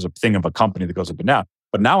stock was a thing of a company that goes up and down,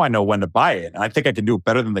 but now I know when to buy it. And I think I can do it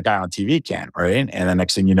better than the guy on TV can, right? And the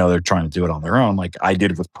next thing you know, they're trying to do it on their own. Like I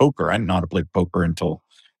did with poker. I didn't know how to play poker until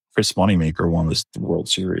Chris Moneymaker won this World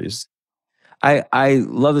Series. I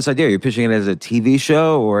love this idea. You're pitching it as a TV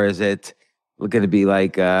show, or is it going to be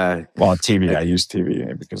like? Well, TV. I use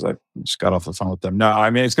TV because I just got off the phone with them. No,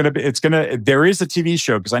 I mean there is a TV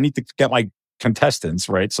show because I need to get my contestants,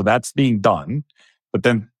 right? So that's being done, but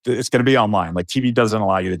then it's going to be online. Like TV doesn't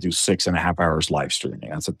allow you to do 6.5 hours live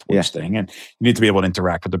streaming. That's a Twitch thing, and you need to be able to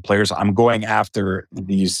interact with the players. I'm going after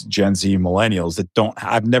these Gen Z millennials that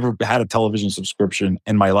I've never had a television subscription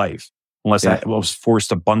in my life unless I was forced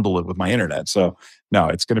to bundle it with my internet. So no,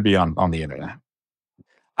 it's going to be on the internet.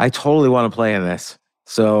 I totally want to play in this.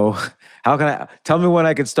 So how can I tell me when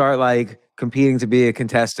I could start like competing to be a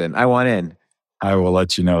contestant? I want in. I will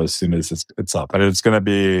let you know as soon as it's up, but it's going to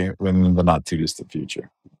be in the not too distant future.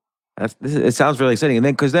 It sounds really exciting. And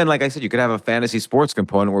then, because then, like I said, you could have a fantasy sports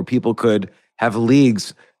component where people could have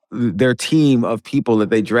leagues, their team of people that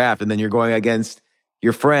they draft, and then you're going against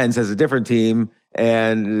your friends as a different team,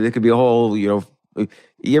 and it could be a whole, you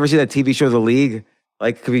ever see that TV show, The League?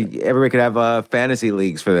 Like, everybody could have fantasy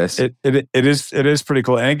leagues for this. It is pretty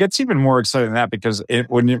cool, and it gets even more exciting than that because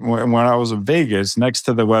when I was in Vegas next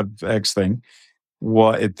to the WebEx thing,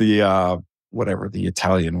 the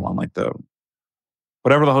Italian one, like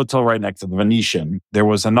whatever the hotel right next to the Venetian, there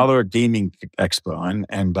was another gaming expo,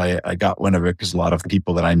 and I got wind of it because a lot of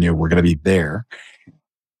people that I knew were going to be there.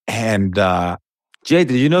 And Jay,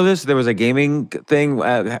 did you know this? There was a gaming thing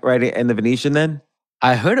right in the Venetian then?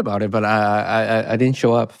 I heard about it, but I didn't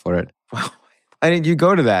show up for it. Why didn't you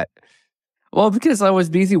go to that? Well, because I was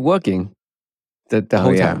busy working the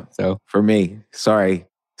whole time. So for me, sorry.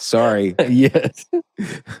 Yes.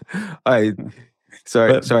 Sorry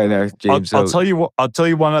there, James. I'll tell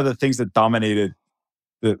you one of the things that dominated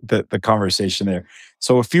the conversation there.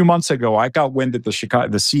 So a few months ago, I got wind that the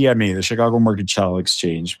CME, the Chicago Mercantile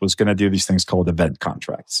Exchange, was going to do these things called event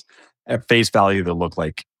contracts. At face value, they look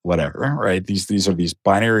like whatever, right? These are these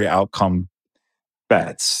binary outcome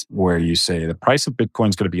bets where you say the price of Bitcoin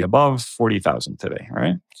is going to be above 40,000 today,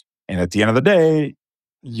 right? And at the end of the day,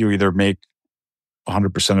 you either make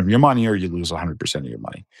 100% of your money or you lose 100% of your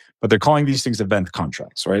money. But they're calling these things event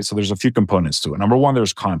contracts, right? So there's a few components to it. Number one,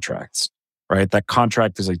 there's contracts, right? That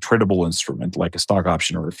contract is a tradable instrument like a stock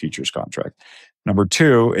option or a futures contract. Number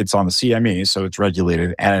two, it's on the CME, so it's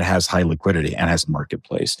regulated and it has high liquidity and has a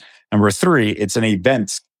marketplace. Number three, it's an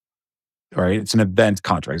event, right? It's an event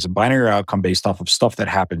contract. It's a binary outcome based off of stuff that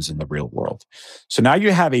happens in the real world. So now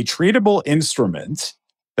you have a tradable instrument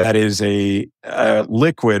that is a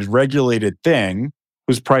liquid, regulated thing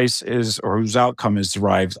whose price is, or whose outcome is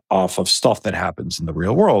derived off of stuff that happens in the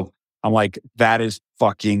real world. I'm like, that is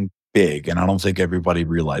fucking big. And I don't think everybody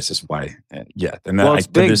realizes why yet. And then it's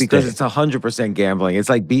big because it's 100% gambling. It's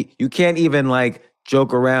like, you can't even like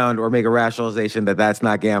joke around or make a rationalization that that's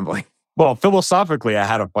not gambling. Well, philosophically, I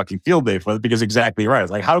had a fucking field day for it because exactly right.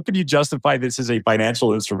 It's like, how could you justify this as a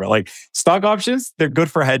financial instrument? Like stock options, they're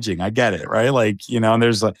good for hedging. I get it, right? Like, and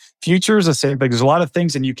there's futures, the same thing. There's a lot of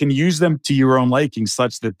things and you can use them to your own liking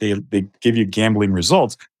such that they give you gambling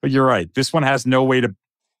results. But you're right. This one has no way to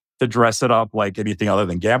dress it up like anything other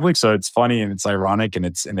than gambling. So it's funny and it's ironic and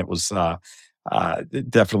it was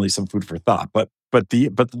definitely some food for thought. But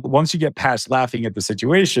once you get past laughing at the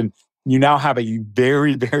situation, you now have a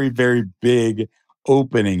very, very, very big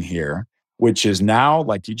opening here, which is now,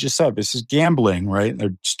 like you just said, this is gambling, right?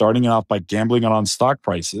 They're starting off by gambling on stock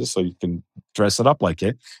prices, so you can dress it up like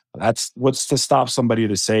it. That's what's to stop somebody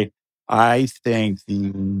to say, I think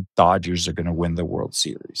the Dodgers are going to win the World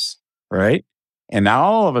Series, right? And now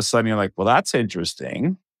all of a sudden you're like, well, that's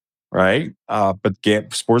interesting, right? But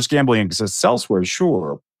sports gambling exists elsewhere,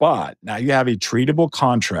 sure. But now you have a treatable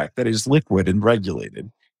contract that is liquid and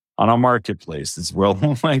regulated on a marketplace as well,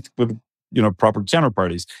 like with proper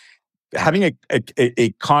counterparties. Having a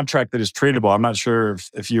contract that is tradable, I'm not sure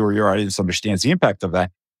if you or your audience understands the impact of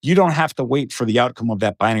that. You don't have to wait for the outcome of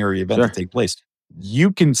that binary event to take place.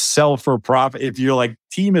 You can sell for a profit. If your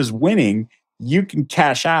team is winning, you can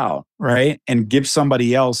cash out, right? And give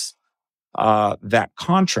somebody else that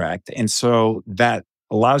contract. And so that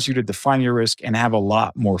allows you to define your risk and have a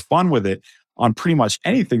lot more fun with it on pretty much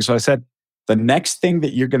anything. So I said, the next thing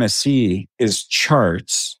that you're going to see is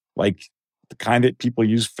charts, like the kind that people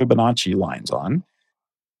use Fibonacci lines on,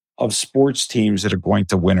 of sports teams that are going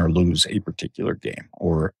to win or lose a particular game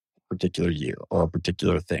or a particular year or a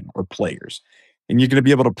particular thing or players. And you're going to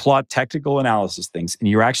be able to plot technical analysis things. And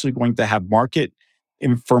you're actually going to have market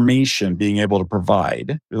information being able to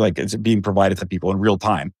provide, like it's being provided to people in real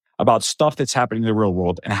time about stuff that's happening in the real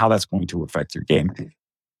world and how that's going to affect your game.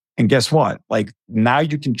 And guess what? Now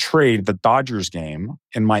you can trade the Dodgers game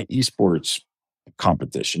in my esports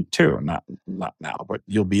competition too. Not now, but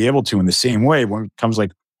you'll be able to in the same way when it comes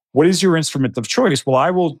like, what is your instrument of choice? Well,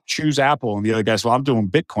 I will choose Apple, and the other guys, well, I'm doing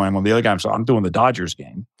Bitcoin. Well, the other guy, so I'm doing the Dodgers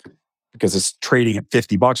game because it's trading at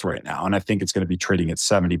 $50 right now, and I think it's going to be trading at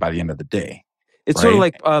 70 by the end of the day. It's right?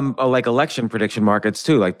 sort of like election prediction markets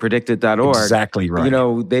too, like predicted.org. Exactly right. You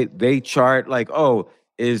know, they chart like, oh,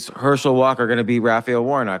 is Herschel Walker going to beat Raphael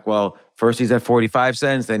Warnock? Well, first he's at 45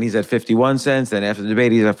 cents, then he's at 51 cents, then after the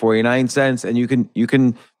debate he's at 49 cents, and you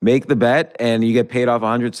can make the bet and you get paid off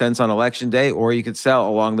 100 cents on election day, or you could sell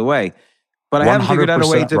along the way. But I haven't figured out a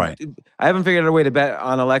way to right. I haven't figured out a way to bet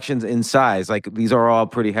on elections in size. Like these are all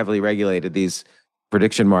pretty heavily regulated, these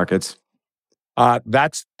prediction markets.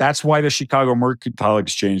 That's why the Chicago Mercantile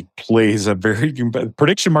Exchange plays a very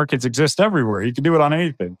prediction markets exist everywhere. You can do it on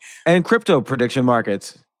anything. And crypto prediction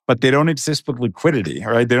markets. But they don't exist with liquidity,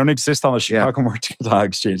 right? They don't exist on the Chicago Mercantile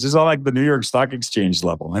Exchange. It's not like the New York Stock Exchange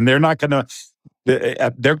level. And they're not going to,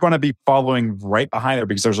 they're going to be following right behind it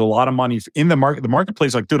because there's a lot of money in the market. The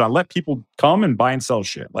marketplace, like, dude, I let people come and buy and sell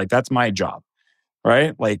shit. Like, that's my job,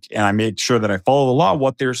 right? Like, and I make sure that I follow the law.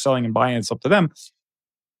 What they're selling and buying, it's up to them.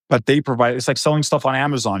 But they provide, it's like selling stuff on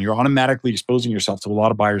Amazon. You're automatically exposing yourself to a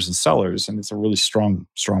lot of buyers and sellers. And it's a really strong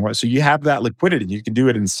way. So you have that liquidity. You can do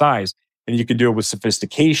it in size. And you can do it with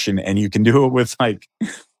sophistication, and you can do it with like,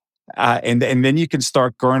 and then you can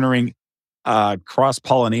start garnering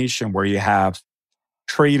cross-pollination where you have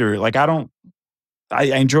trader. Like I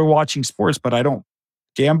enjoy watching sports, but I don't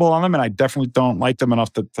gamble on them, and I definitely don't like them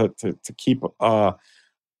enough to keep up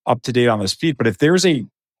to date on this feed. But if there's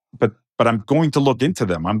but I'm going to look into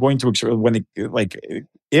them. I'm going to when they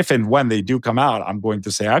if and when they do come out, I'm going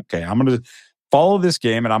to say, okay, I'm going to follow this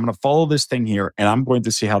game and I'm going to follow this thing here and I'm going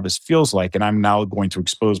to see how this feels like. And I'm now going to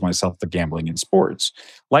expose myself to gambling in sports.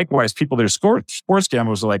 Likewise, people that are sports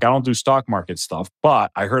gamblers are like, I don't do stock market stuff, but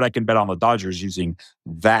I heard I can bet on the Dodgers using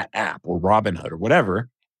that app or Robinhood or whatever.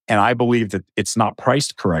 And I believe that it's not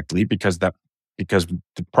priced correctly because the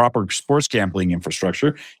proper sports gambling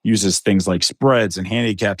infrastructure uses things like spreads and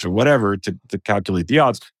handicaps or whatever to calculate the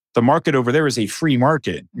odds. The market over there is a free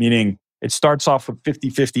market, meaning it starts off with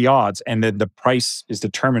 50-50 odds, and then the price is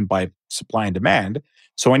determined by supply and demand.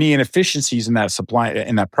 So any inefficiencies in that supply,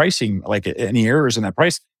 in that pricing, like any errors in that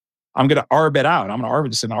price, I'm going to arb it out. I'm going to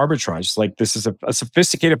arb this in arbitrage. It's like this is a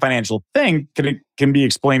sophisticated financial thing. Can be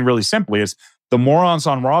explained really simply as the morons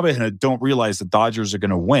on Robinhood don't realize the Dodgers are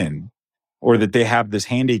going to win or that they have this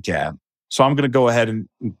handicap. So I'm going to go ahead and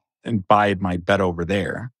buy my bet over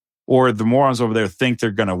there. Or the morons over there think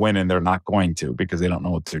they're going to win and they're not going to because they don't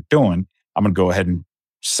know what they're doing. I'm going to go ahead and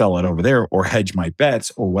sell it over there or hedge my bets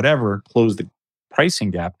or whatever, close the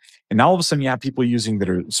pricing gap. And now all of a sudden you have people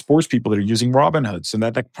sports people that are using Robinhood. So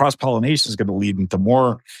that cross-pollination is going to lead into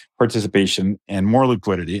more participation and more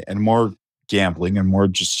liquidity and more gambling and more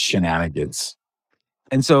just shenanigans.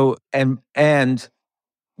 And so, and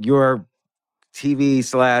your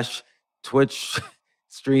TV/Twitch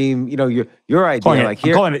stream, your idea, I'm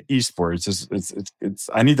calling it esports. It's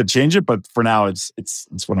I need to change it, but for now it's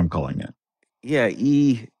what I'm calling it. Yeah,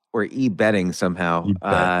 e-betting somehow.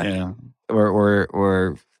 Yeah.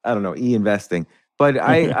 Or I don't know, e-investing. But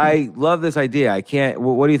I love this idea. I can't.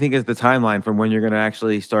 What do you think is the timeline from when you're going to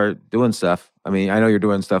actually start doing stuff? I mean, I know you're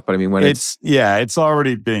doing stuff, but I mean, when it's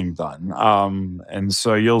already being done. And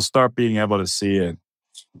so you'll start being able to see it.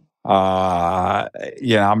 I'm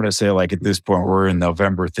going to say like at this point we're in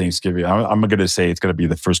November, Thanksgiving. I'm going to say it's going to be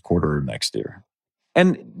the first quarter of next year.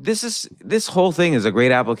 And this whole thing is a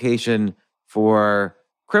great application for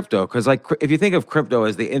crypto because, like, if you think of crypto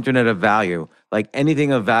as the internet of value, like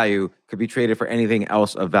anything of value could be traded for anything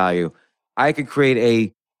else of value. I could create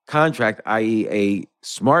a contract, i.e., a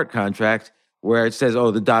smart contract, where it says,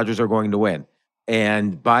 "Oh, the Dodgers are going to win,"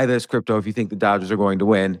 and buy this crypto if you think the Dodgers are going to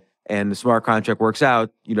win. And the smart contract works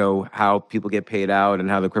out, how people get paid out and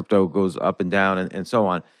how the crypto goes up and down and so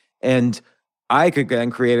on. And I could then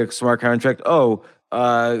create a smart contract.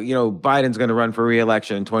 Biden's going to run for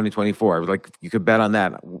re-election in 2024. Like you could bet on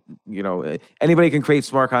that. Anybody can create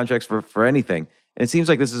smart contracts for anything. And it seems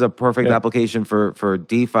like this is a perfect application for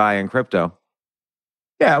DeFi and crypto.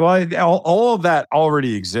 Yeah, well, all of that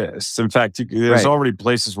already exists. In fact, there's already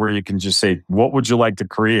places where you can just say, what would you like to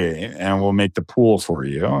create? And we'll make the pool for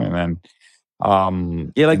you. And then...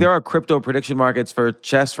 there are crypto prediction markets for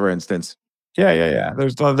chess, for instance. Yeah.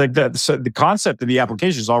 There's like that. So the concept of the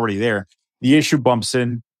application is already there. The issue bumps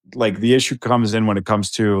in. Like the issue comes in when it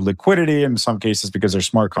comes to liquidity in some cases because they're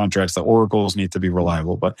smart contracts. The oracles need to be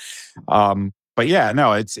reliable. But yeah,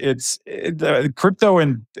 no, it's crypto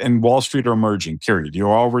and Wall Street are emerging, period. You're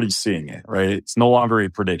already seeing it, right? It's no longer a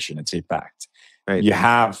prediction. It's a fact. Right. You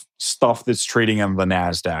have stuff that's trading on the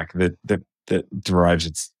NASDAQ that derives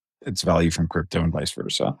its value from crypto and vice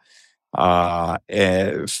versa.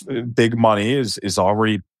 If big money is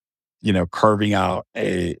already, carving out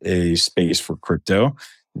a space for crypto.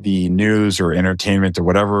 The news or entertainment or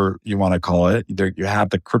whatever you want to call it, you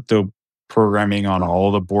have the crypto programming on all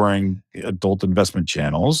the boring adult investment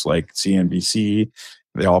channels like CNBC.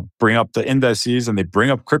 They all bring up the indices and they bring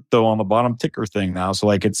up crypto on the bottom ticker thing now. So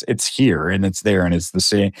like it's here and it's there and it's the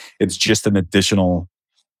same. It's just an additional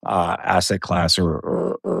asset class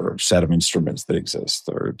or set of instruments that exist,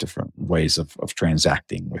 or different ways of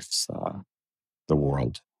transacting with the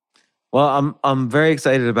world. Well, I'm very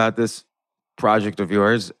excited about this project of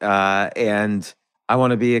yours, and I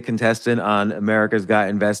want to be a contestant on America's Got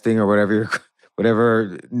Investing or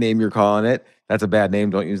whatever name you're calling it. That's a bad name.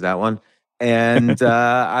 Don't use that one. And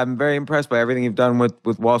I'm very impressed by everything you've done with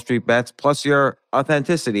WallStreetBets, plus your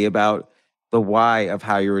authenticity about the why of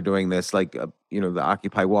how you were doing this, like the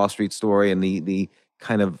Occupy Wall Street story and the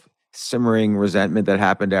kind of simmering resentment that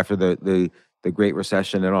happened after the Great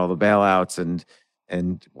Recession and all the bailouts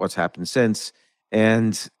and what's happened since.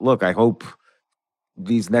 And look, I hope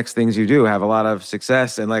these next things you do have a lot of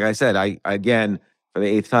success. And like I said, I again, for the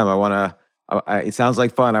 8th time, I want to, it sounds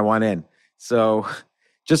like fun. I want in. So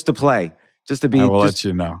just to play, just to be, I will let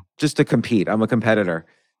you know. Just to compete. I'm a competitor.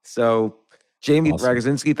 So Jaime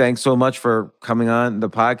Rogozinski, thanks so much for coming on the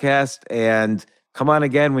podcast, and come on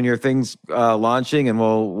again when your thing's launching, and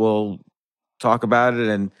we'll talk about it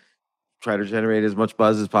and try to generate as much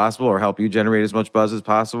buzz as possible, or help you generate as much buzz as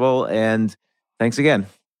possible. And thanks again.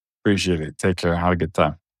 Appreciate it. Take care. Have a good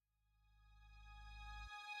time.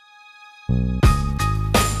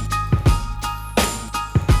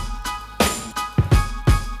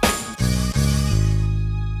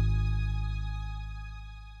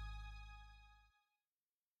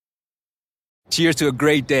 Cheers to a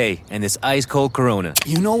great day and this ice-cold Corona.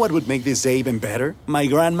 You know what would make this day even better? My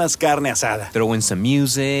grandma's carne asada. Throw in some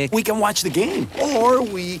music. We can watch the game. Or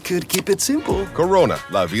we could keep it simple. Corona,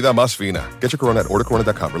 la vida más fina. Get your Corona at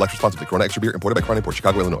ordercorona.com. Relax responsibly. Corona Extra Beer, imported by Crown Imports,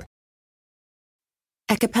 Chicago, Illinois.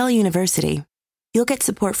 At Capella University, you'll get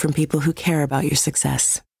support from people who care about your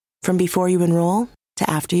success. From before you enroll to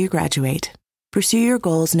after you graduate. Pursue your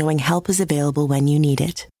goals knowing help is available when you need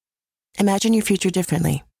it. Imagine your future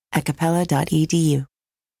differently at capella.edu.